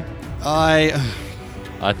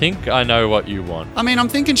 I think I know what you want. I mean, I'm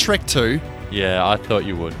thinking Shrek 2. Yeah, I thought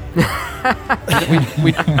you would.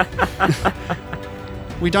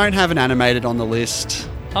 We don't have an animated on the list.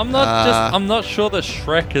 I'm not sure that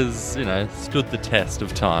Shrek has, stood the test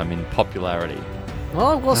of time in popularity. Well,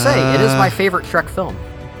 I will say, it is my favorite Shrek film.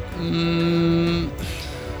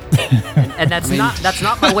 And that's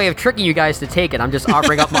not my way of tricking you guys to take it. I'm just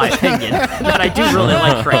offering up my opinion that I do really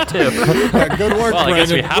like Shrek 2. Yeah, good work, Well, I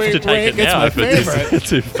guess we Brandon. have to take it now if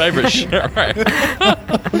it's your favorite Shrek.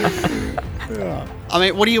 I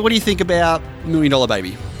mean, what do you think about $1 Million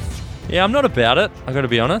Baby? Yeah, I'm not about it. I got to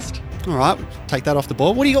be honest. All right, take that off the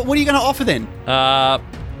board. What are you going to offer then?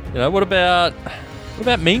 What about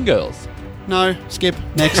Mean Girls? No, skip.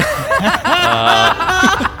 Next.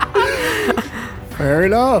 Fair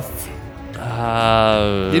enough.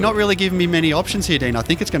 You're not really giving me many options here, Dean. I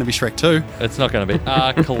think it's going to be Shrek 2. It's not going to be.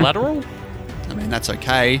 Collateral? I mean, that's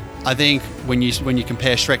okay. I think when you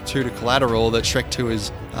compare Shrek 2 to Collateral, that Shrek 2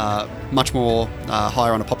 is much more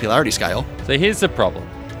higher on a popularity scale. So here's the problem.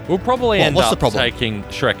 We'll probably end what's the up problem? taking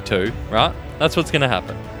Shrek 2, right? That's what's going to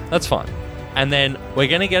happen. That's fine. And then we're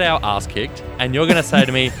going to get our ass kicked, and you're going to say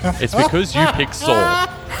to me, it's because you picked Saw.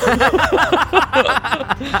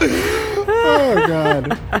 Oh,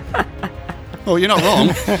 God. Well, you're not wrong.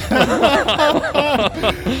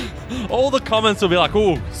 All the comments will be like,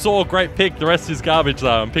 "Oh, Saw, great pick. The rest is garbage,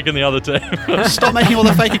 though. I'm picking the other team." Stop making all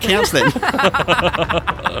the fake accounts then.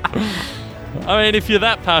 I mean, if you're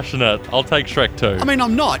that passionate, I'll take Shrek 2. I mean,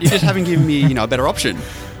 I'm not. You just haven't given me, a better option.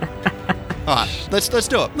 All right, let's do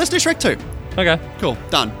it. Let's do Shrek 2. Okay, Cool,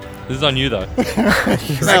 done. this is on you, though.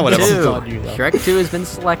 No, whatever. Shrek 2 has been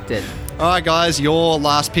selected. All right, guys, your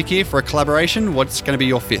last pick here for a collaboration. What's going to be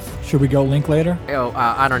your fifth? Should we go Linklater?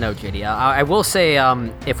 I don't know, JD. I will say,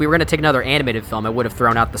 if we were going to take another animated film, I would have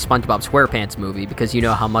thrown out the SpongeBob SquarePants movie, because you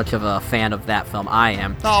know how much of a fan of that film I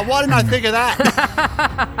am. Oh, why didn't I think of that?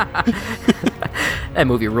 That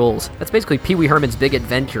movie rules. That's basically Pee Wee Herman's Big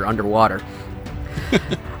Adventure underwater.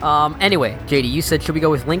 Anyway, JD, you said, should we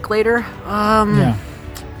go with Linklater? Yeah.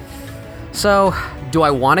 So, do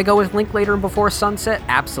I want to go with Linklater and Before Sunset?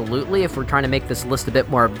 Absolutely, if we're trying to make this list a bit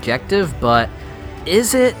more objective, but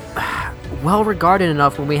is it well regarded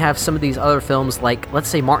enough when we have some of these other films like, let's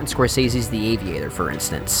say, Martin Scorsese's The Aviator, for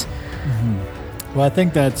instance? Mm-hmm. Well, I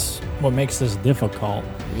think that's what makes this difficult.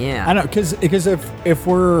 Yeah. I know, because if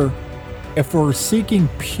we're seeking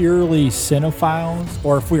purely cinephiles,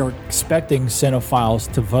 or if we are expecting cinephiles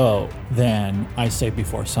to vote, then I say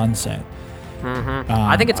Before Sunset. Mm-hmm.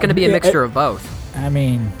 I think it's going to be a mixture of both. I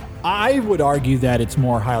mean, I would argue that it's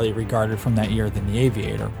more highly regarded from that year than The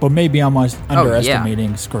Aviator, but maybe I'm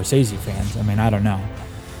underestimating Scorsese fans. I mean, I don't know.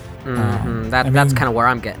 Mm-hmm. That's kind of where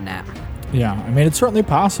I'm getting at. Yeah, I mean, it's certainly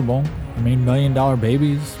possible. I mean, $1 Million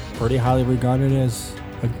Baby's pretty highly regarded as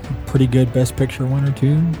a pretty good Best Picture winner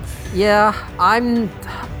too. Yeah, I'm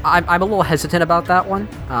a little hesitant about that one.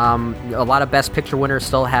 A lot of Best Picture winners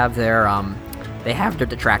still have their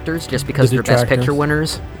detractors just because they're Best Picture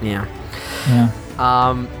winners. Yeah.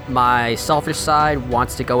 My selfish side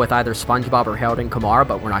wants to go with either SpongeBob or Harold and Kumar,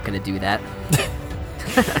 but we're not going to do that.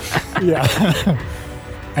 Yeah.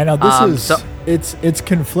 I know this it's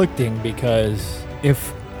conflicting, because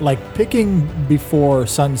if picking Before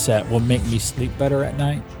Sunset will make me sleep better at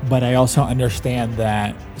night, but I also understand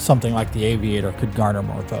that something like The Aviator could garner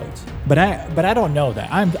more votes. But I don't know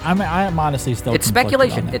that. I'm honestly still. It's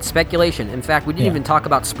speculation. It's speculation. In fact, we didn't even talk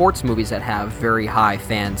about sports movies that have very high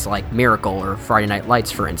fans, like Miracle or Friday Night Lights,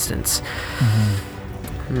 for instance.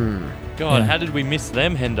 Mm-hmm. God, how did we miss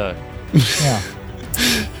them, Hendo? Yeah.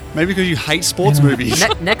 Maybe because you hate sports movies.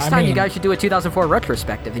 Next time, you guys should do a 2004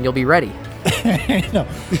 retrospective, and you'll be ready. No.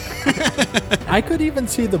 I could even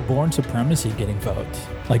see the Bourne Supremacy getting votes,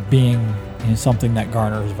 being something that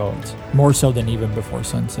garners votes more so than even Before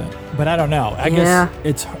Sunset. But I don't know. I guess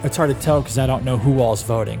it's hard to tell, because I don't know who all's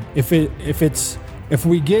voting. If we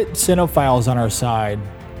get cinephiles on our side,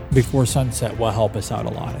 Before Sunset will help us out a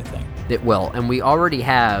lot, I think. It will, and we already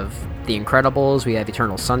have The Incredibles, we have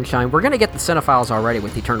Eternal Sunshine. We're going to get the cinephiles already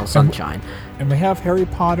with Eternal Sunshine. And we have Harry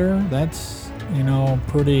Potter. That's,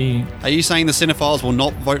 pretty... Are you saying the cinephiles will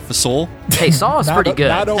not vote for Saw? Hey, Saw is pretty good.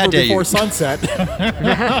 Not over Before Sunset.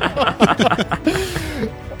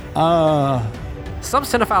 Some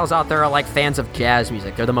cinephiles out there are like fans of jazz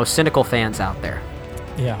music. They're the most cynical fans out there.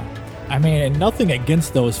 Yeah. I mean, and nothing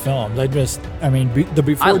against those films. The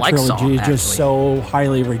Before trilogy Saw, is just so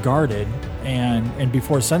highly regarded, and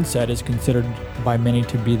Before Sunset is considered by many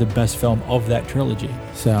to be the best film of that trilogy.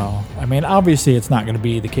 So, I mean, obviously it's not going to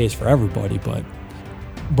be the case for everybody, but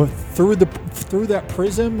But through that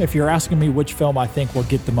prism, if you're asking me which film I think will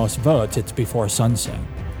get the most votes, it's Before Sunset.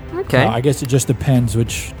 Okay. I guess it just depends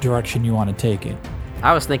which direction you want to take it.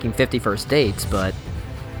 I was thinking 50 First Dates, but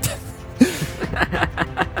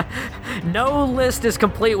no list is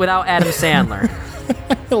complete without Adam Sandler.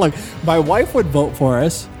 Look, my wife would vote for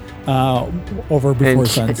us over Before And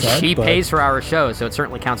Sunset. she but- pays for our show, so it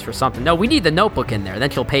certainly counts for something. No, we need the Notebook in there. Then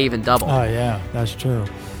she'll pay even double. Oh yeah, that's true.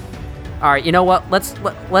 All right, you know what? Let's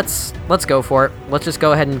go for it. Let's just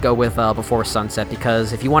go ahead and go with Before Sunset,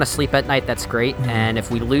 because if you want to sleep at night, that's great. And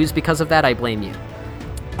if we lose because of that, I blame you.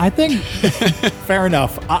 I think fair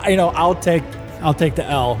enough. I'll take the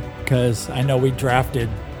L because I know we drafted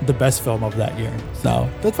the best film of that year, so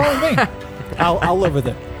that's fine with me. I'll live with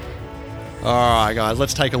it. All right, guys,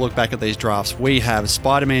 let's take a look back at these drafts. We have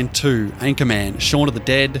Spider-Man 2, Anchorman, Shaun of the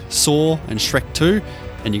Dead, Saw, and Shrek 2.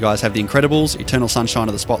 And you guys have The Incredibles, Eternal Sunshine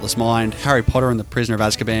of the Spotless Mind, Harry Potter and the Prisoner of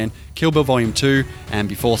Azkaban, Kill Bill Volume 2, and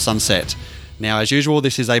Before Sunset. Now, as usual,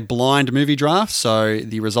 this is a blind movie draft, so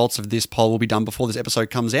the results of this poll will be done before this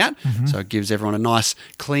episode comes out. So it gives everyone a nice,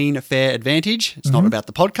 clean, fair advantage. It's not about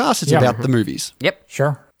the podcast, it's about the movies. Yep.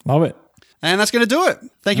 Sure, love it. And that's going to do it.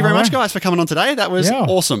 Thank you very much, guys, for coming on today. That was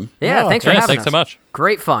awesome. Yeah, thanks for having thanks us. so much.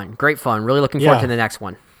 Great fun. Really looking forward Yeah. to the next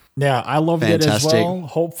one. Yeah, I loved it as Fantastic. well.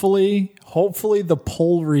 Hopefully the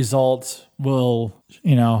poll results will,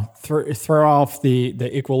 throw off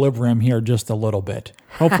the equilibrium here just a little bit.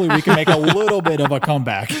 Hopefully we can make a little bit of a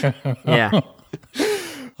comeback. Yeah.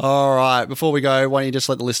 All right, before we go, why don't you just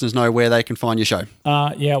let the listeners know where they can find your show?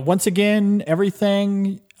 Once again,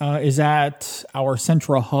 everything is at our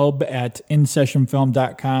central hub at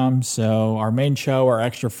InSessionFilm.com. So our main show, our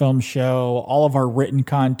extra film show, all of our written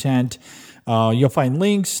content. You'll find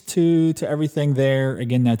links to everything there.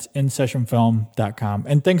 Again, that's InSessionFilm.com.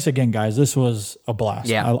 And thanks again, guys. This was a blast.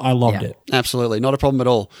 Yeah. I loved it. Absolutely, not a problem at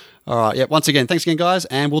all. All right, yeah, once again, thanks again, guys,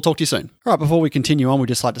 and we'll talk to you soon. All right, before we continue on, we'd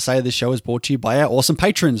just like to say this show is brought to you by our awesome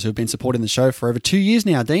patrons who've been supporting the show for over 2 years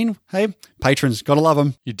now. Dean, hey, patrons, gotta love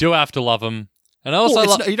them. You do have to love them. And also,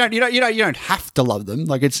 You don't have to love them.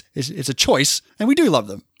 Like it's a choice, and we do love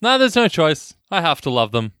them. no, there's no choice. I have to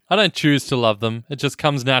love them. I don't choose to love them. It just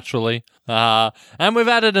comes naturally. And we've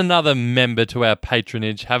added another member to our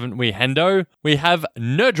patronage, haven't we, Hendo? We have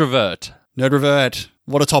Nerdrovert. Nerdrovert,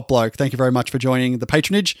 what a top bloke. Thank you very much for joining the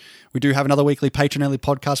patronage. We do have another weekly patron-only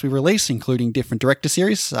podcast we release, including different director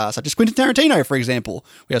series, such as Quentin Tarantino, for example.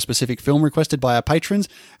 We have specific film requested by our patrons,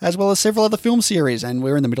 as well as several other film series, and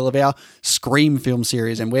we're in the middle of our Scream film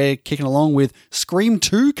series, and we're kicking along with Scream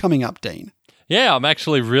 2 coming up, Dean. Yeah, I'm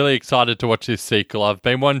actually really excited to watch this sequel. I've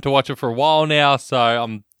been wanting to watch it for a while now, so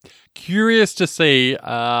I'm curious to see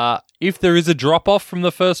if there is a drop-off from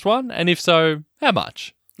the first one, and if so, how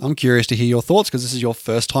much? I'm curious to hear your thoughts because this is your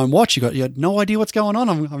first time watch. You had no idea what's going on.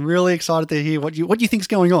 I'm really excited to hear what you think's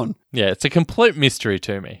going on. Yeah, it's a complete mystery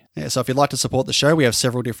to me. Yeah, so if you'd like to support the show, we have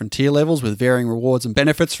several different tier levels with varying rewards and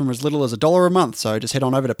benefits from as little as $1 a month. So just head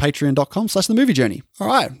on over to patreon.com/themoviejourney. All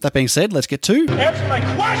right, that being said, let's get to Answer my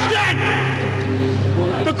question!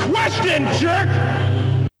 The question, jerk!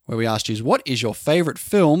 where we asked you, what is your favourite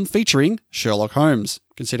film featuring Sherlock Holmes?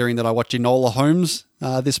 Considering that I watched Enola Holmes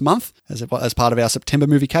this month as part of our September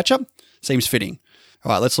movie catch-up, seems fitting.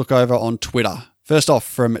 All right, let's look over on Twitter. First off,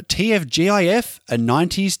 from TFGIF, a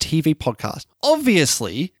 90s TV podcast.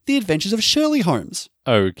 Obviously, The Adventures of Shirley Holmes.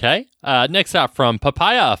 Okay. Next up from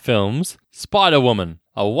Papaya Films, Spider-Woman.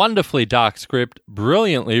 A wonderfully dark script,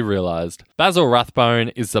 brilliantly realised. Basil Rathbone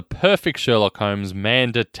is the perfect Sherlock Holmes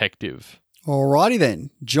man detective. Alrighty then.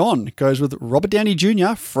 John goes with Robert Downey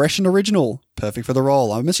Jr., fresh and original. Perfect for the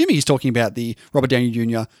role. I'm assuming he's talking about the Robert Downey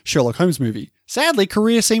Jr. Sherlock Holmes movie. Sadly,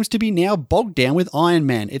 career seems to be now bogged down with Iron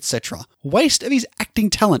Man, etc. Waste of his acting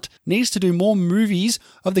talent. Needs to do more movies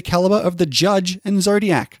of the caliber of The Judge and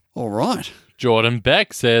Zodiac. Alright. Jordan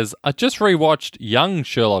Beck says, I just rewatched Young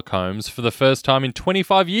Sherlock Holmes for the first time in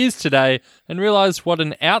 25 years today and realised what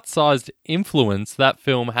an outsized influence that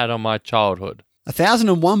film had on my childhood.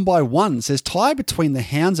 1001 by 1 says tie between The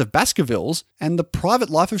Hounds of Baskervilles and The Private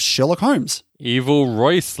Life of Sherlock Holmes. Evil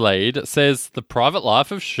Roy Slade says, The Private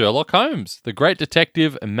Life of Sherlock Holmes, the great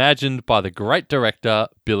detective imagined by the great director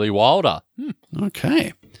Billy Wilder.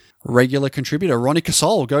 Okay. Regular contributor Ronnie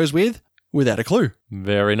Casol goes with Without a Clue.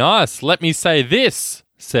 Very nice. Let me say this,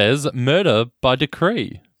 says Murder by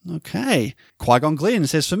Decree. Okay. Qui-Gon Glynn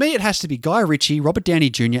says, for me it has to be Guy Ritchie, Robert Downey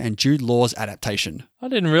Jr. and Jude Law's adaptation. I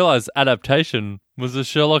didn't realise adaptation was a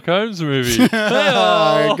Sherlock Holmes movie.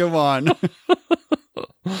 Oh, come on.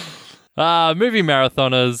 Movie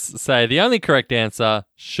marathoners say the only correct answer,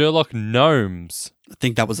 Sherlock Gnomes. I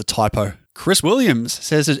think that was a typo. Chris Williams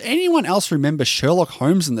says, does anyone else remember Sherlock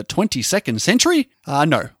Holmes in the 22nd century?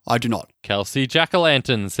 No, I do not. Kelsey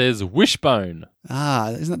Jack-o'-lantern says Wishbone.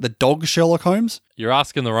 Isn't that the dog Sherlock Holmes? You're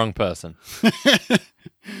asking the wrong person.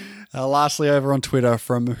 Lastly, over on Twitter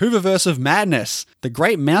from Hooververse of Madness, The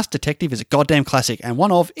Great Mouse Detective is a goddamn classic and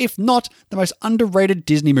one of, if not, the most underrated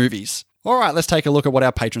Disney movies. All right, let's take a look at what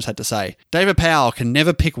our patrons had to say. David Powell can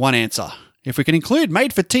never pick one answer. If we can include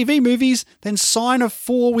made-for-TV movies, then Sign of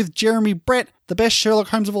 4 with Jeremy Brett, the best Sherlock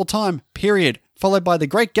Holmes of all time, period. Followed by The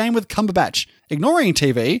Great Game with Cumberbatch. Ignoring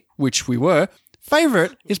TV, which we were,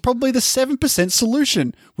 favourite is probably The 7%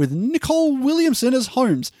 Solution, with Nicole Williamson as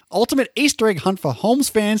Holmes. Ultimate Easter egg hunt for Holmes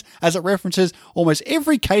fans as it references almost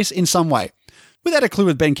every case in some way. Without a Clue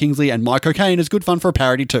with Ben Kingsley and My Cocaine is good fun for a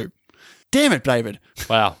parody too. Damn it, David.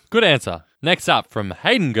 Wow, good answer. Next up from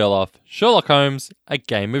Hayden Gerloff, Sherlock Holmes, A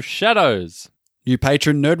Game of Shadows. New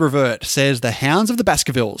patron Nerd Revert says The Hounds of the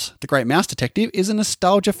Baskervilles. The Great Mouse Detective is a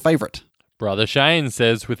nostalgia favourite. Brother Shane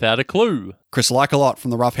says Without a Clue. Chris Like-a-Lot from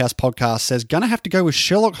the Rough House podcast says, gonna have to go with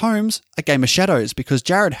Sherlock Holmes, A Game of Shadows, because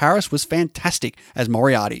Jared Harris was fantastic as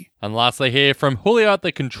Moriarty. And lastly here from Julio at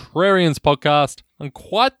the Contrarians podcast, I'm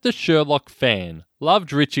quite the Sherlock fan.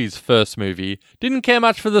 Loved Richie's first movie, didn't care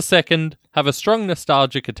much for the second, have a strong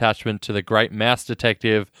nostalgic attachment to The Great Mouse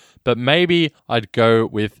Detective, but maybe I'd go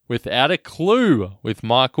with Without a Clue with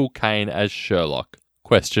Michael Caine as Sherlock. ?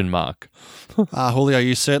 Julio,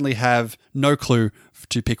 you certainly have no clue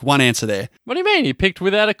to pick one answer there. What do you mean? He picked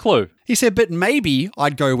Without a Clue. He said, but maybe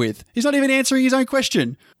I'd go with. He's not even answering his own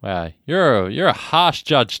question. Wow, you're a harsh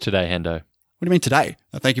judge today, Hendo. What do you mean today?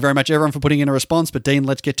 Thank you very much, everyone, for putting in a response. But Dean,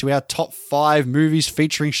 let's get to our top 5 movies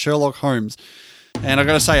featuring Sherlock Holmes. And I've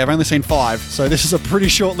got to say, I've only seen 5, so this is a pretty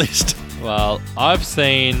short list. Well, I've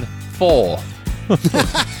seen 4.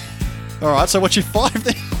 All right, so what's your 5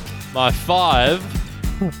 then? My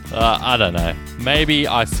 5, I don't know. Maybe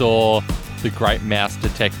I saw The Great Mouse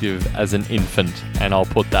Detective as an infant, and I'll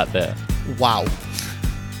put that there. Wow.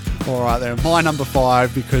 All right, then. My number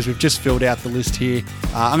 5, because we've just filled out the list here,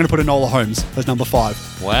 I'm going to put Enola Holmes as number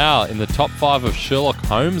 5. Wow, in the top 5 of Sherlock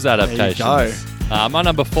Holmes adaptations. There you go. My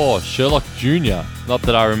number 4, Sherlock Jr. Not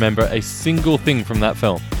that I remember a single thing from that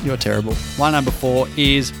film. You're terrible. My number 4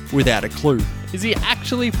 is Without a Clue. Is he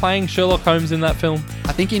actually playing Sherlock Holmes in that film?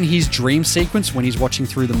 I think in his dream sequence when he's watching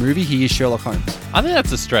through the movie, he is Sherlock Holmes. I think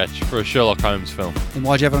that's a stretch for a Sherlock Holmes film. Then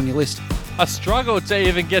why'd you have it on your list? I struggled to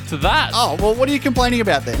even get to that. Oh, well, what are you complaining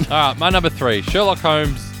about then? All right, my number 3, Sherlock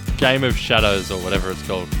Holmes, Game of Shadows, or whatever it's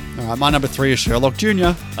called. All right, my number 3 is Sherlock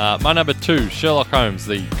Jr. My number 2, Sherlock Holmes,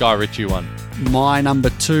 the Guy Ritchie one. My number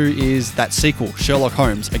 2 is that sequel, Sherlock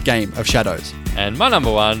Holmes, A Game of Shadows. And my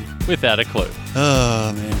number 1, Without a Clue.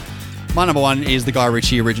 Oh, man. My number 1 is the Guy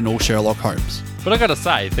Ritchie original Sherlock Holmes. But I gotta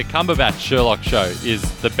say, the Cumberbatch Sherlock show is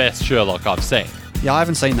the best Sherlock I've seen. Yeah, I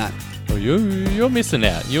haven't seen that. Well, you're missing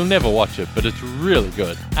out. You'll never watch it, but it's really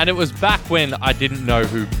good. And it was back when I didn't know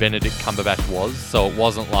who Benedict Cumberbatch was, so it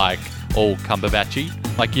wasn't like all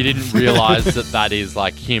Cumberbatchy. Like you didn't realise that is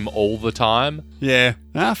like him all the time. Yeah.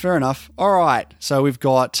 Fair enough. All right. So we've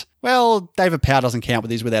got, well, David Powell doesn't count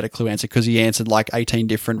with his Without a Clue answer because he answered like 18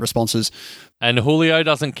 different responses. And Julio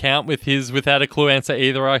doesn't count with his Without a Clue answer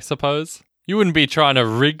either, I suppose. You wouldn't be trying to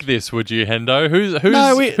rig this, would you, Hendo?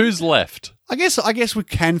 Who's left? I guess we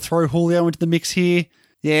can throw Julio into the mix here.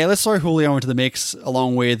 Yeah, let's throw Julio into the mix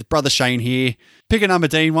along with Brother Shane here. Pick a number,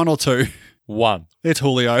 Dean, 1 or 2. 1. It's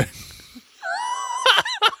Julio.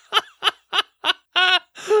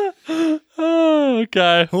 Oh,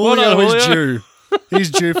 okay. Julio is due. He's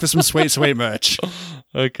due for some sweet, sweet merch.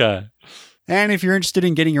 Okay. And if you're interested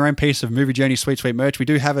in getting your own piece of Movie Journey sweet, sweet merch, we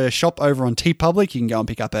do have a shop over on TeePublic. You can go and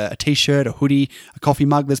pick up a t-shirt, a hoodie, a coffee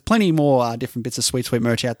mug. There's plenty more different bits of sweet, sweet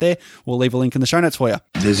merch out there. We'll leave a link in the show notes for you.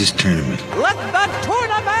 There's this tournament. Let the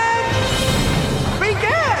tournament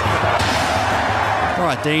begin! All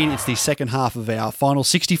right, Dean, it's the second half of our final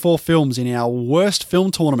 64 films in our worst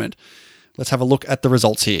film tournament. Let's have a look at the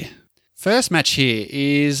results here. First match here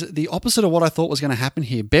is the opposite of what I thought was going to happen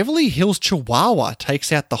here. Beverly Hills Chihuahua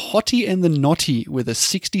takes out the Hottie and the Naughty with a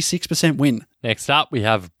 66% win. Next up, we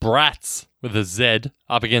have Bratz with a Z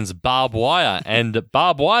up against Barbed Wire, and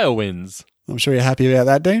Barbed Wire wins. I'm sure you're happy about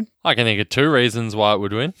that, Dean. I can think of 2 reasons why it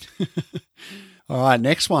would win. All right,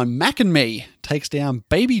 next one. Mac and Me takes down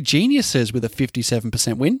Baby Geniuses with a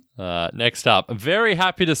 57% win. Next up, very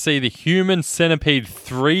happy to see the Human Centipede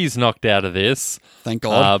 3's knocked out of this. Thank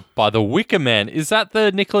God. By the Wicker Man. Is that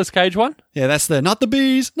the Nicolas Cage one? Yeah, that's the Not the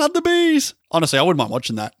Bees, Not the Bees. Honestly, I wouldn't mind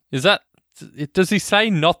watching that. Is that... Does he say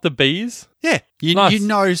not the bees? Yeah,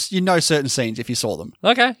 Nice. you know certain scenes if you saw them.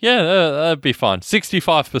 Okay, yeah, that'd be fine.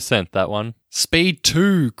 65% that one. Speed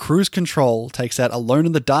 2 Cruise Control takes out Alone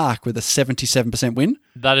in the Dark with a 77% win.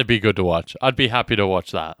 That'd be good to watch. I'd be happy to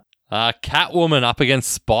watch that. Catwoman up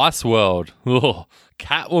against Spice World. Ugh.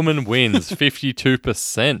 Catwoman wins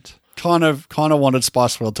 52%. Kind of wanted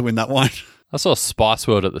Spice World to win that one. I saw Spice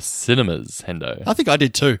World at the cinemas, Hendo. I think I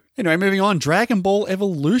did too. Anyway, moving on. Dragon Ball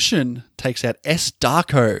Evolution takes out S.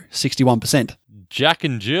 Darko, 61%. Jack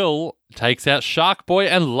and Jill takes out Shark Boy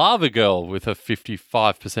and Lava Girl with a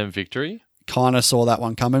 55% victory. Kind of saw that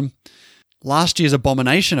one coming. Last year's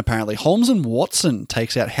abomination, apparently. Holmes and Watson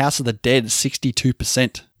takes out House of the Dead,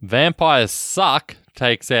 62%. Vampires Suck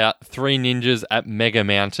takes out Three Ninjas at Mega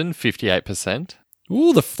Mountain, 58%.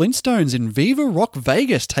 Ooh, the Flintstones in Viva Rock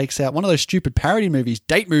Vegas takes out one of those stupid parody movies,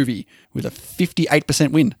 Date Movie, with a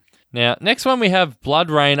 58% win. Now, next one we have Blood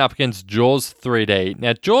Rain up against Jaws 3D.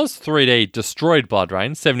 Now, Jaws 3D destroyed Blood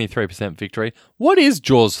Rain, 73% victory. What is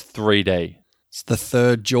Jaws 3D? It's the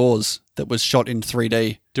third Jaws that was shot in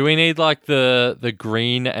 3D. Do we need like the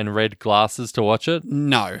green and red glasses to watch it?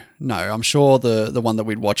 No. I'm sure the one that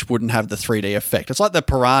we'd watch wouldn't have the 3D effect. It's like the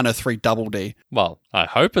Piranha 3 Double D. Well, I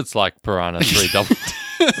hope it's like Piranha 3 Double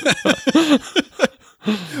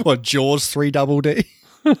D. Or Jaws 3 Double D.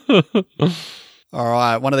 All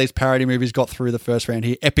right, one of these parody movies got through the first round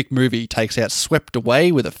here. Epic Movie takes out Swept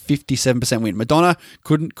Away with a 57% win. Madonna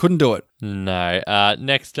couldn't do it. No.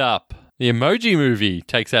 Next up, the Emoji Movie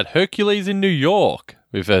takes out Hercules in New York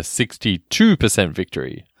with a 62%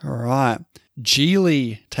 victory. All right.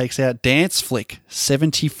 Geely takes out Dance Flick,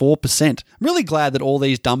 74%. I'm really glad that all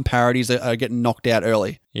these dumb parodies are getting knocked out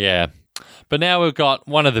early. Yeah. But now we've got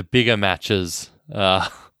one of the bigger matches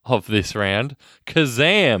of this round.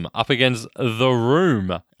 Kazam up against The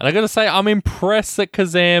Room. And I got to say, I'm impressed that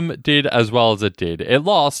Kazam did as well as it did. It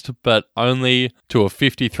lost, but only to a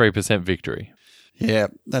 53% victory. Yeah,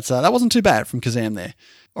 that wasn't too bad from Kazam there.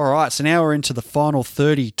 All right, so now we're into the final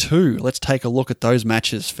 32. Let's take a look at those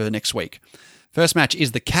matches for next week. First match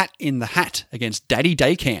is The Cat in the Hat against Daddy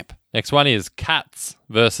Day Camp. Next one is Cats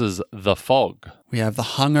versus The Fog. We have The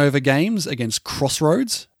Hungover Games against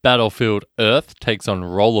Crossroads. Battlefield Earth takes on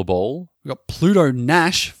Rollerball. We've got Pluto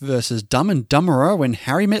Nash versus Dumb and Dumberer When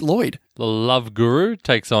Harry Met Lloyd. The Love Guru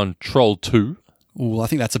takes on Troll 2. Ooh, I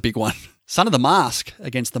think that's a big one. Son of the Mask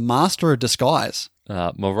against the Master of Disguise.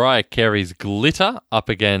 Mariah Carey's Glitter up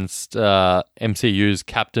against MCU's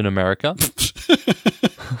Captain America.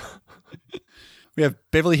 We have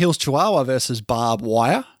Beverly Hills Chihuahua versus Barbed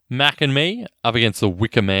Wire. Mac and Me up against The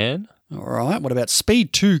Wicker Man. All right, what about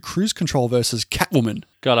Speed 2 Cruise Control versus Catwoman?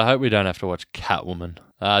 God, I hope we don't have to watch Catwoman.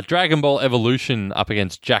 Dragon Ball Evolution up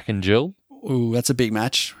against Jack and Jill. Ooh, that's a big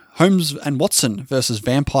match. Holmes and Watson versus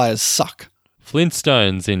Vampires Suck.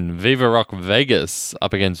 Flintstones in Viva Rock Vegas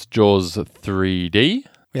up against Jaws 3D.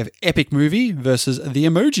 We have Epic Movie versus The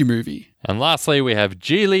Emoji Movie. And lastly, we have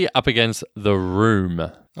Geely up against The Room.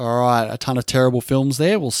 All right, a ton of terrible films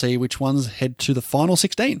there. We'll see which ones head to the final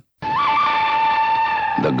 16.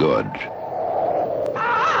 The good.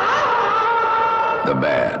 The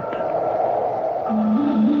bad.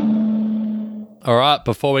 All right,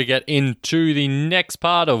 before we get into the next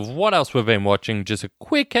part of what else we've been watching, just a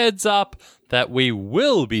quick heads up that we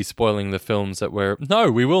will be spoiling the films that we're... No,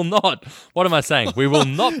 we will not. What am I saying? We will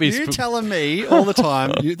not be... You're telling me all the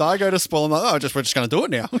time, I go to spoil them, like, we're just going to do it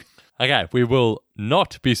now. Okay, we will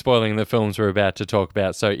not be spoiling the films we're about to talk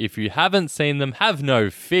about. So if you haven't seen them, have no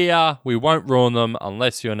fear. We won't ruin them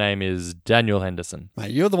unless your name is Daniel Henderson. Mate,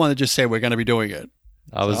 you're the one that just said we're going to be doing it.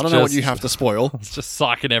 I don't know what you have to spoil. I was just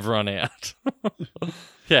psyching everyone out.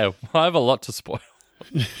 Yeah, I have a lot to spoil.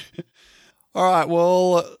 All right,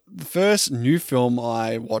 well, the first new film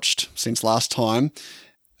I watched since last time,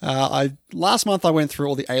 last month I went through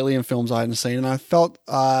all the Alien films I hadn't seen, and I felt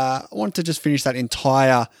I wanted to just finish that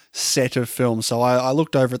entire set of films. So I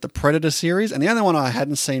looked over at the Predator series, and the only one I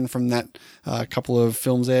hadn't seen from that couple of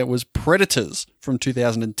films there was Predators from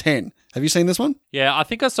 2010. Have you seen this one? Yeah, I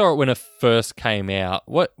think I saw it when it first came out.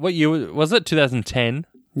 What year was it? 2010?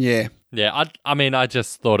 Yeah. Yeah, I mean, I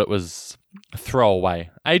just thought it was a throwaway.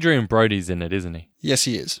 Adrian Brody's in it, isn't he? Yes,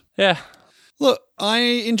 he is. Yeah. Look, I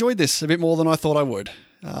enjoyed this a bit more than I thought I would.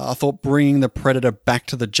 I thought bringing the Predator back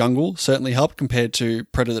to the jungle certainly helped compared to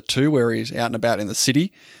Predator 2, where he's out and about in the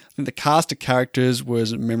city. I think the cast of characters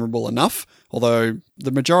was memorable enough, although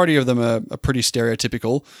the majority of them are pretty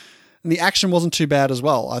stereotypical. And the action wasn't too bad as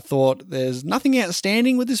well. I thought there's nothing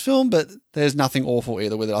outstanding with this film, but there's nothing awful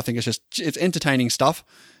either with it. I think it's entertaining stuff.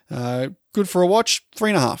 Good for a watch,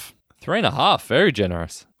 3.5. 3.5, very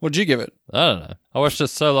generous. What'd you give it? I don't know. I watched it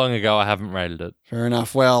so long ago, I haven't rated it. Fair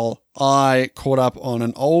enough. Well, I caught up on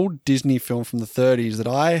an old Disney film from the 30s that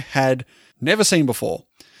I had never seen before.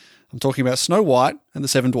 I'm talking about Snow White and the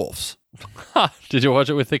Seven Dwarfs. Did you watch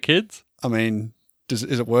it with the kids? I mean, is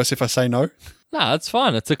it worse if I say no? No, it's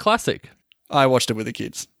fine. It's a classic. I watched it with the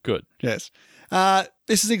kids. Good. Yes.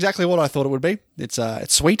 This is exactly what I thought it would be. It's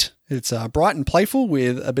sweet. It's bright and playful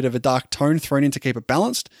with a bit of a dark tone thrown in to keep it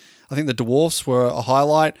balanced. I think the dwarfs were a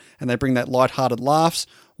highlight, and they bring that light-hearted laughs,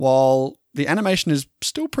 while the animation is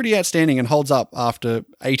still pretty outstanding and holds up after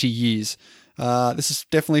 80 years. This is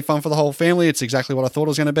definitely fun for the whole family. It's exactly what I thought it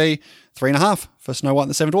was going to be. 3.5 for Snow White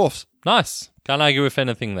and the Seven Dwarfs. Nice. Can't argue with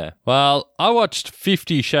anything there. Well, I watched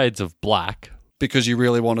 50 Shades of Black. Because you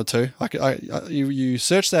really wanted to. You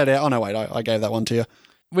searched that out. Oh, no, wait. I gave that one to you.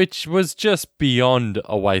 Which was just beyond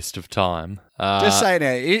a waste of time. Just say it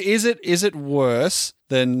now. Is it worse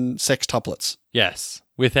than Sextuplets? Yes,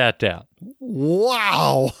 without doubt.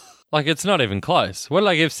 Wow. Like, it's not even close. What did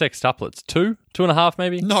I give Sextuplets? 2? 2.5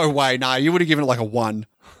 maybe? No way. No, you would have given it like a 1.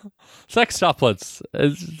 Sextuplets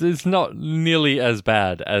is not nearly as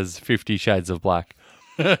bad as 50 Shades of Black.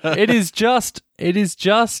 It is just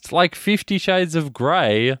like 50 Shades of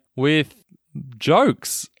Grey with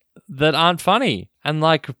jokes that aren't funny. And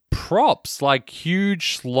like props, like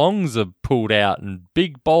huge schlongs are pulled out and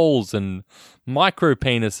big bowls and micro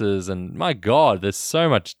penises. And my God, there's so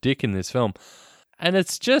much dick in this film. And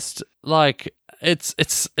it's just like,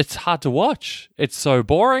 it's hard to watch. It's so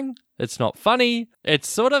boring. It's not funny. It's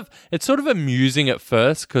sort of amusing at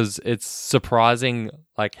first because it's surprising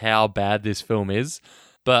like how bad this film is.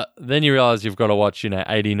 But then you realize you've got to watch,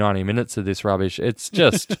 80, 90 minutes of this rubbish. It's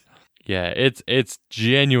just, yeah, it's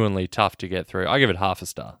genuinely tough to get through. I give it half a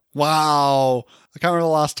star. Wow. I can't remember the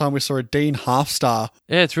last time we saw a Dean half star.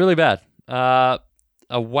 Yeah, it's really bad. A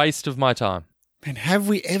waste of my time. Man, have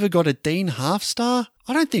we ever got a Dean half star?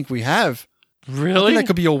 I don't think we have. Really? I think that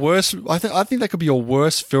could be your worst. I think that could be your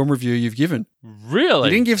worst film review you've given. Really?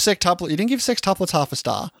 You didn't give Sextuplets half a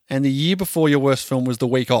star, and the year before your worst film was The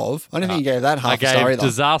Week Of. I don't think you gave that half a star I either. gave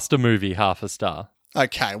Disaster Movie half a star.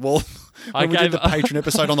 Okay, well, we did the Patreon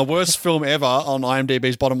episode on the worst film ever on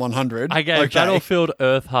IMDb's bottom 100. I gave Battlefield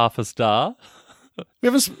Earth half a star.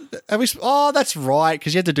 Oh, that's right,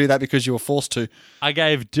 because you had to do that because you were forced to. I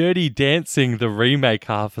gave Dirty Dancing, the remake,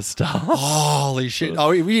 half a star. Holy shit. Oh,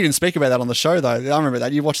 we didn't speak about that on the show, though. I remember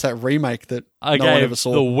that. You watched that remake that no one ever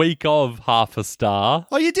saw. The Week Of half a star.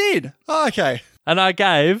 Oh, you did? Oh, okay. And I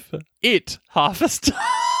gave It half a star.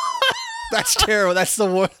 That's terrible. That's the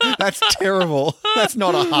worst. That's terrible. That's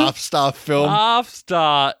not a half-star film. Half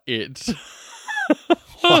star It.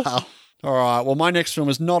 Wow. All right. Well, my next film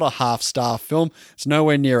is not a half-star film. It's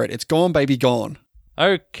nowhere near it. It's Gone, Baby, Gone.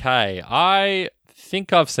 Okay. I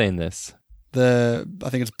think I've seen this. I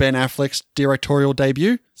think it's Ben Affleck's directorial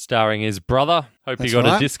debut. Starring his brother. Hope That's he got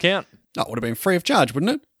right. a discount. That would have been free of charge,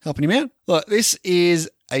 wouldn't it? Helping him out. Look, this is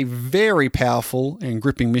a very powerful and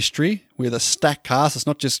gripping mystery with a stacked cast. It's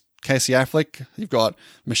not just Casey Affleck. You've got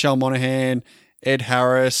Michelle Monaghan, Ed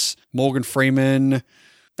Harris, Morgan Freeman.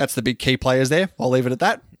 That's the big key players there. I'll leave it at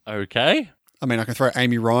that. Okay. I mean, I can throw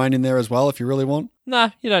Amy Ryan in there as well if you really want. Nah,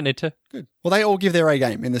 you don't need to. Good. Well, they all give their A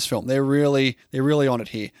game in this film. They're really on it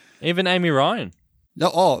here. Even Amy Ryan.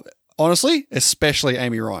 No, honestly, especially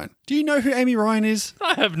Amy Ryan. Do you know who Amy Ryan is?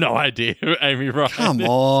 I have no idea who Amy Ryan is. Come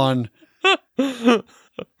on.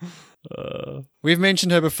 We've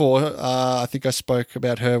mentioned her before. I think I spoke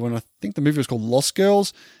about her when I think the movie was called Lost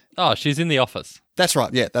Girls. Oh, she's in The Office. That's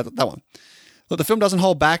right. Yeah, that one. Look, the film doesn't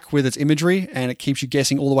hold back with its imagery and it keeps you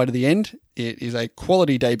guessing all the way to the end. It is a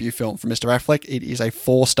quality debut film for Mr. Affleck. It is a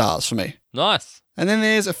 4 stars for me. Nice. And then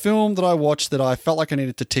there's a film that I watched that I felt like I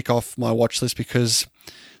needed to tick off my watch list because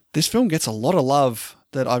this film gets a lot of love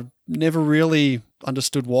that I've never really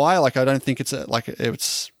understood why. Like, I don't think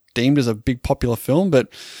it's deemed as a big popular film, but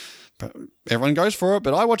everyone goes for it.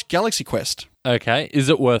 But I watched Galaxy Quest. Okay. Is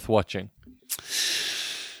it worth watching?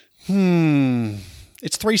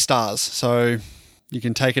 It's 3 stars, so you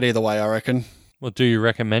can take it either way, I reckon. Well, do you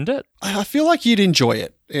recommend it? I feel like you'd enjoy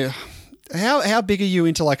it. Yeah. How big are you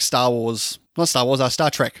into like Star Wars? Not Star Wars, Star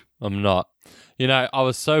Trek. I'm not. I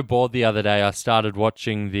was so bored the other day, I started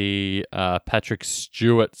watching the Patrick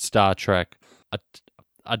Stewart Star Trek.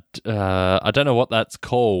 I don't know what that's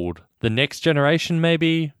called. The Next Generation,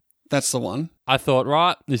 maybe? That's the one. I thought,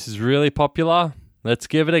 right, this is really popular. Let's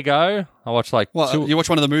give it a go. I watched like you watch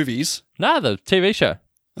one of the movies? Nah, the TV show.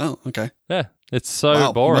 Oh, okay. Yeah, it's so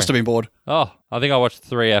Wow, boring. You must have been bored. Oh, I think I watched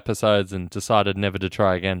 3 episodes and decided never to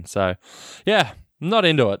try again. So, yeah, I'm not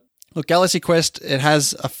into it. Look, Galaxy Quest, it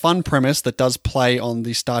has a fun premise that does play on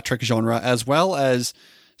the Star Trek genre as well as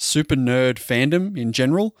super nerd fandom in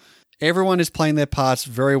general. Everyone is playing their parts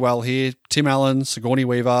very well here. Tim Allen, Sigourney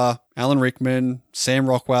Weaver, Alan Rickman, Sam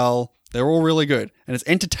Rockwell, They're all really good. And it's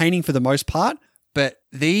entertaining for the most part. But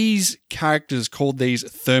these characters called these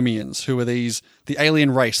Thermians, who are the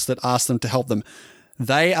alien race that asked them to help them,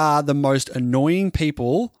 they are the most annoying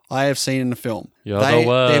people I have seen in a film. You're the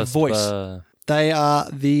worst, their voice. They are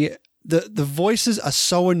the voices are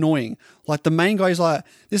so annoying. Like the main guy's like,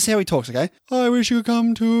 this is how he talks, okay? I wish you could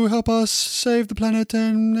come to help us save the planet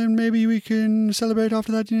and then maybe we can celebrate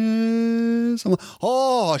after that. Yes. I'm like,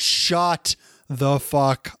 oh, shut the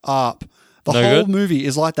fuck up. The whole movie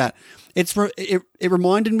is like that. It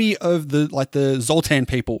reminded me of the Zoltan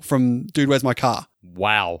people from Dude, Where's My Car?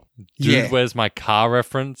 Wow. Dude, Where's My Car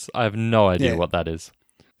reference? I have no idea what that is.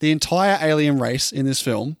 The entire alien race in this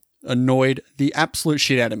film annoyed the absolute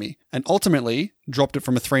shit out of me and ultimately dropped it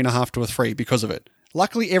from a 3.5 to a 3 because of it.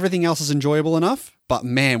 Luckily, everything else is enjoyable enough, but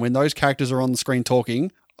man, when those characters are on the screen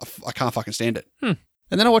talking, I can't fucking stand it.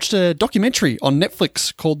 And then I watched a documentary on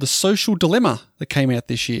Netflix called The Social Dilemma that came out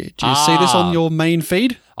this year. Did you see this on your main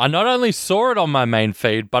feed? I not only saw it on my main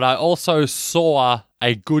feed, but I also saw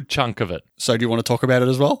a good chunk of it. So do you want to talk about it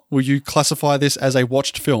as well? Will you classify this as a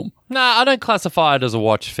watched film? No, I don't classify it as a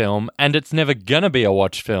watch film, and it's never going to be a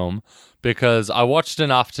watch film because I watched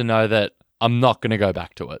enough to know that I'm not going to go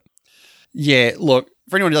back to it. Yeah, look,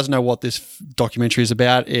 for anyone who doesn't know what this documentary is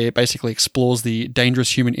about, it basically explores the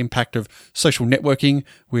dangerous human impact of social networking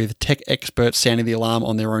with tech experts sounding the alarm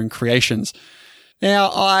on their own creations. Now,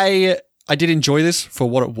 I did enjoy this for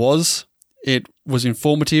what it was. It was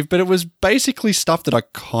informative, but it was basically stuff that I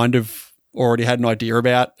kind of already had an idea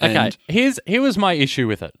about. Okay, here was my issue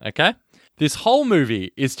with it, okay? This whole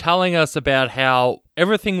movie is telling us about how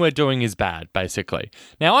everything we're doing is bad, basically.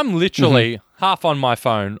 Now, I'm literally half on my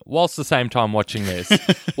phone whilst the same time watching this,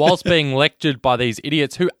 whilst being lectured by these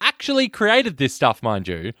idiots who actually created this stuff, mind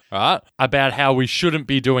you, right, about how we shouldn't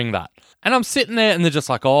be doing that. And I'm sitting there and they're just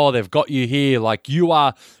like, oh, they've got you here. Like, you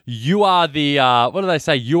are the, what do they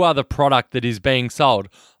say? You are the product that is being sold.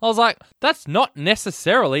 I was like, that's not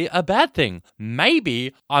necessarily a bad thing.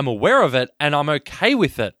 Maybe I'm aware of it and I'm okay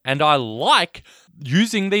with it. And I like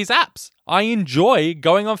using these apps. I enjoy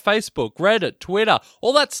going on Facebook, Reddit, Twitter,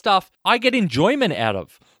 all that stuff. I get enjoyment out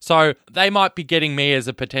of. So they might be getting me as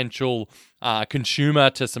a potential consumer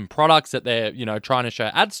to some products that they're, trying to show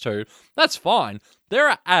ads to. That's fine. There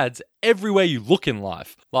are ads everywhere you look in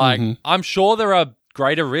life. Like, I'm sure there are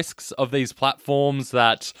greater risks of these platforms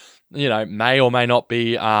that, may or may not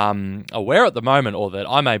be aware at the moment, or that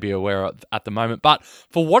I may be aware of at the moment. But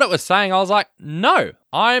for what it was saying, I was like, no,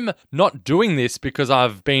 I'm not doing this because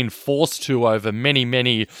I've been forced to over many,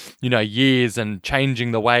 many, years and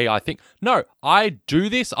changing the way I think. No, I do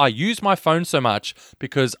this. I use my phone so much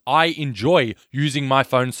because I enjoy using my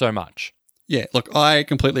phone so much. Yeah, look, I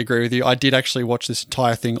completely agree with you. I did actually watch this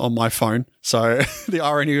entire thing on my phone, so the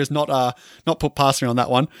irony was not put past me on that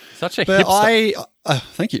one. Such a hipster.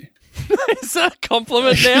 Thank you. Is that a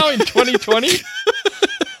compliment now in 2020?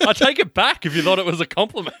 I take it back if you thought it was a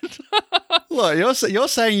compliment. Look, you're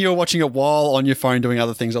saying you're watching it while on your phone doing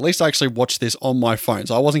other things. At least I actually watched this on my phone,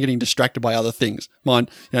 so I wasn't getting distracted by other things. Mine,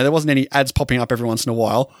 there wasn't any ads popping up every once in a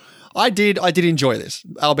while. I did enjoy this,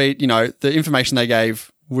 albeit, the information they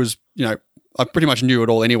gave was, I pretty much knew it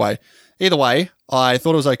all anyway. Either way, I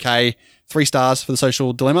thought it was okay. 3 stars for The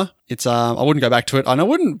Social Dilemma. It's I wouldn't go back to it, and I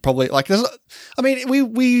wouldn't probably we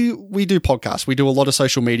do podcasts, we do a lot of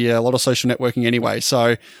social media, a lot of social networking anyway.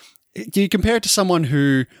 So you compare it to someone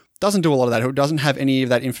who doesn't do a lot of that, who doesn't have any of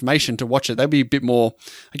that information to watch it, they'd be a bit more,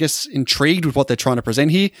 I guess, intrigued with what they're trying to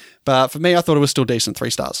present here. But for me, I thought it was still decent,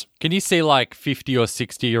 3 stars. Can you see like 50 or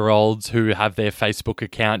 60-year-olds who have their Facebook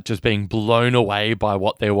account just being blown away by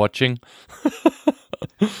what they're watching?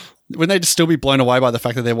 Wouldn't they just still be blown away by the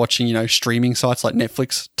fact that they're watching, streaming sites like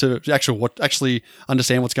Netflix to actually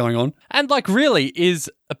understand what's going on? And really, is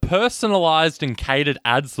a personalized and catered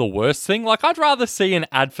ads the worst thing? Like, I'd rather see an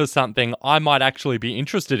ad for something I might actually be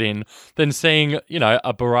interested in than seeing,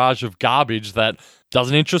 a barrage of garbage that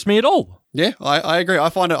doesn't interest me at all. Yeah, I agree.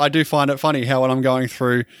 I do find it funny how when I'm going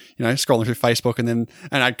through, scrolling through Facebook and then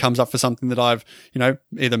an ad comes up for something that I've,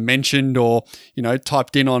 either mentioned or,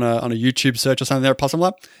 typed in on a YouTube search or something there. Plus I'm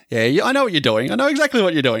like, yeah, I know what you're doing. I know exactly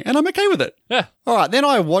what you're doing. And I'm okay with it. Yeah. All right. Then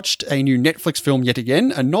I watched a new Netflix film yet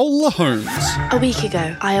again, Enola Holmes. A week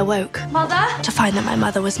ago, I awoke. Mother? To find that my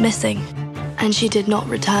mother was missing. And she did not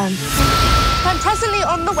return. I'm presently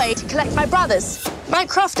on the way to collect my brothers,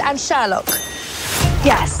 Mycroft and Sherlock.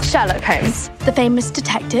 Yes, Sherlock Holmes. The famous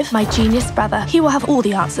detective, my genius brother. He will have all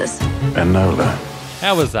the answers. Enola.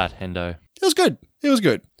 How was that, Hendo? It was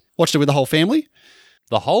good. Watched it with the whole family.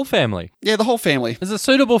 The whole family? Yeah, the whole family. Is it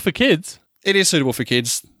suitable for kids? It is suitable for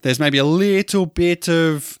kids. There's maybe a little bit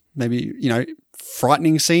of maybe,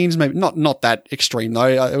 frightening scenes. Maybe not that extreme though.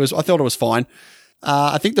 I thought it was fine.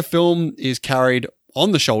 I think the film is carried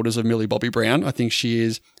on the shoulders of Millie Bobby Brown. I think she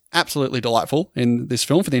is absolutely delightful in this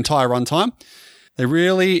film for the entire runtime. They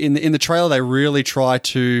really, in the trailer, they really try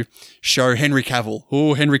to show Henry Cavill.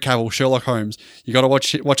 Oh, Henry Cavill, Sherlock Holmes. You got to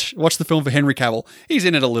watch the film for Henry Cavill. He's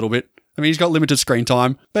in it a little bit. I mean, he's got limited screen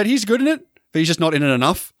time, but he's good in it. But he's just not in it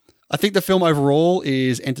enough. I think the film overall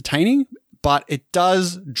is entertaining, but it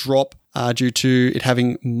does drop due to it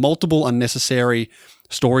having multiple unnecessary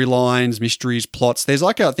storylines, mysteries, plots. There's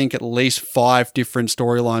I think at least 5 different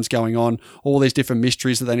storylines going on, all these different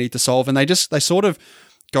mysteries that they need to solve, and they sort of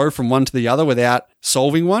go from one to the other without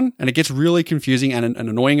solving one, and it gets really confusing and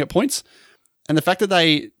annoying at points. And the fact that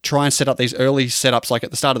they try and set up these early setups, like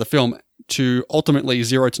at the start of the film, to ultimately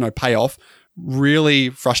zero to no payoff, really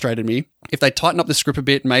frustrated me. If they tighten up the script a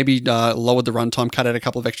bit, maybe lowered the runtime, cut out a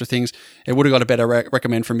couple of extra things, it would have got a better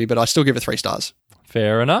recommend from me, but I still give it 3 stars.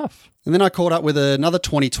 Fair enough. And then I caught up with another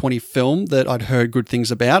 2020 film that I'd heard good things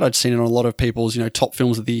about. I'd seen it on a lot of people's, top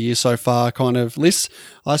films of the year so far kind of lists.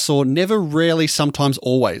 I saw Never, Rarely, Sometimes,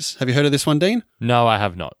 Always. Have you heard of this one, Dean? No, I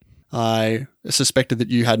have not. I suspected that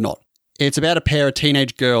you had not. It's about a pair of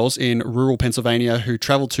teenage girls in rural Pennsylvania who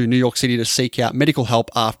travel to New York City to seek out medical help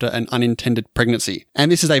after an unintended pregnancy.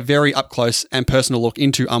 And this is a very up-close and personal look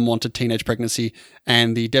into unwanted teenage pregnancy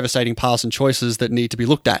and the devastating paths and choices that need to be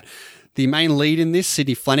looked at. The main lead in this,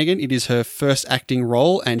 Sydney Flanagan, it is her first acting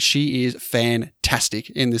role, and she is fantastic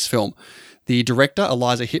in this film. The director,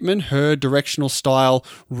 Eliza Hittman, her directional style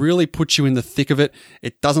really puts you in the thick of it.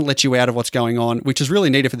 It doesn't let you out of what's going on, which is really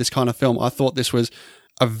needed for this kind of film. I thought this was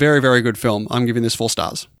a very, very good film. I'm giving this 4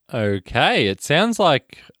 stars. Okay, it sounds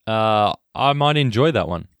like I might enjoy that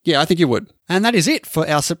one. Yeah, I think you would. And that is it for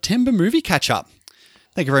our September movie catch-up.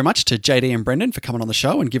 Thank you very much to JD and Brendan for coming on the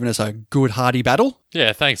show and giving us a good hearty battle.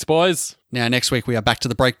 Yeah, thanks, boys. Now, next week we are back to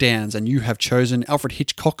the breakdowns, and you have chosen Alfred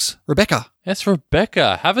Hitchcock's Rebecca. Yes,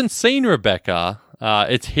 Rebecca. Haven't seen Rebecca.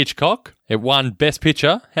 It's Hitchcock. It won Best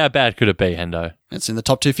Picture. How bad could it be, Hendo? It's in the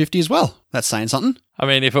top 250 as well. That's saying something. I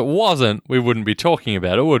mean, if it wasn't, we wouldn't be talking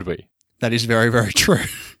about it, would we? That is very, very true.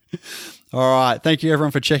 All right. Thank you,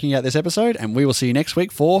 everyone, for checking out this episode, and we will see you next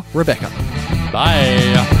week for Rebecca.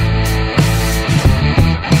 Bye.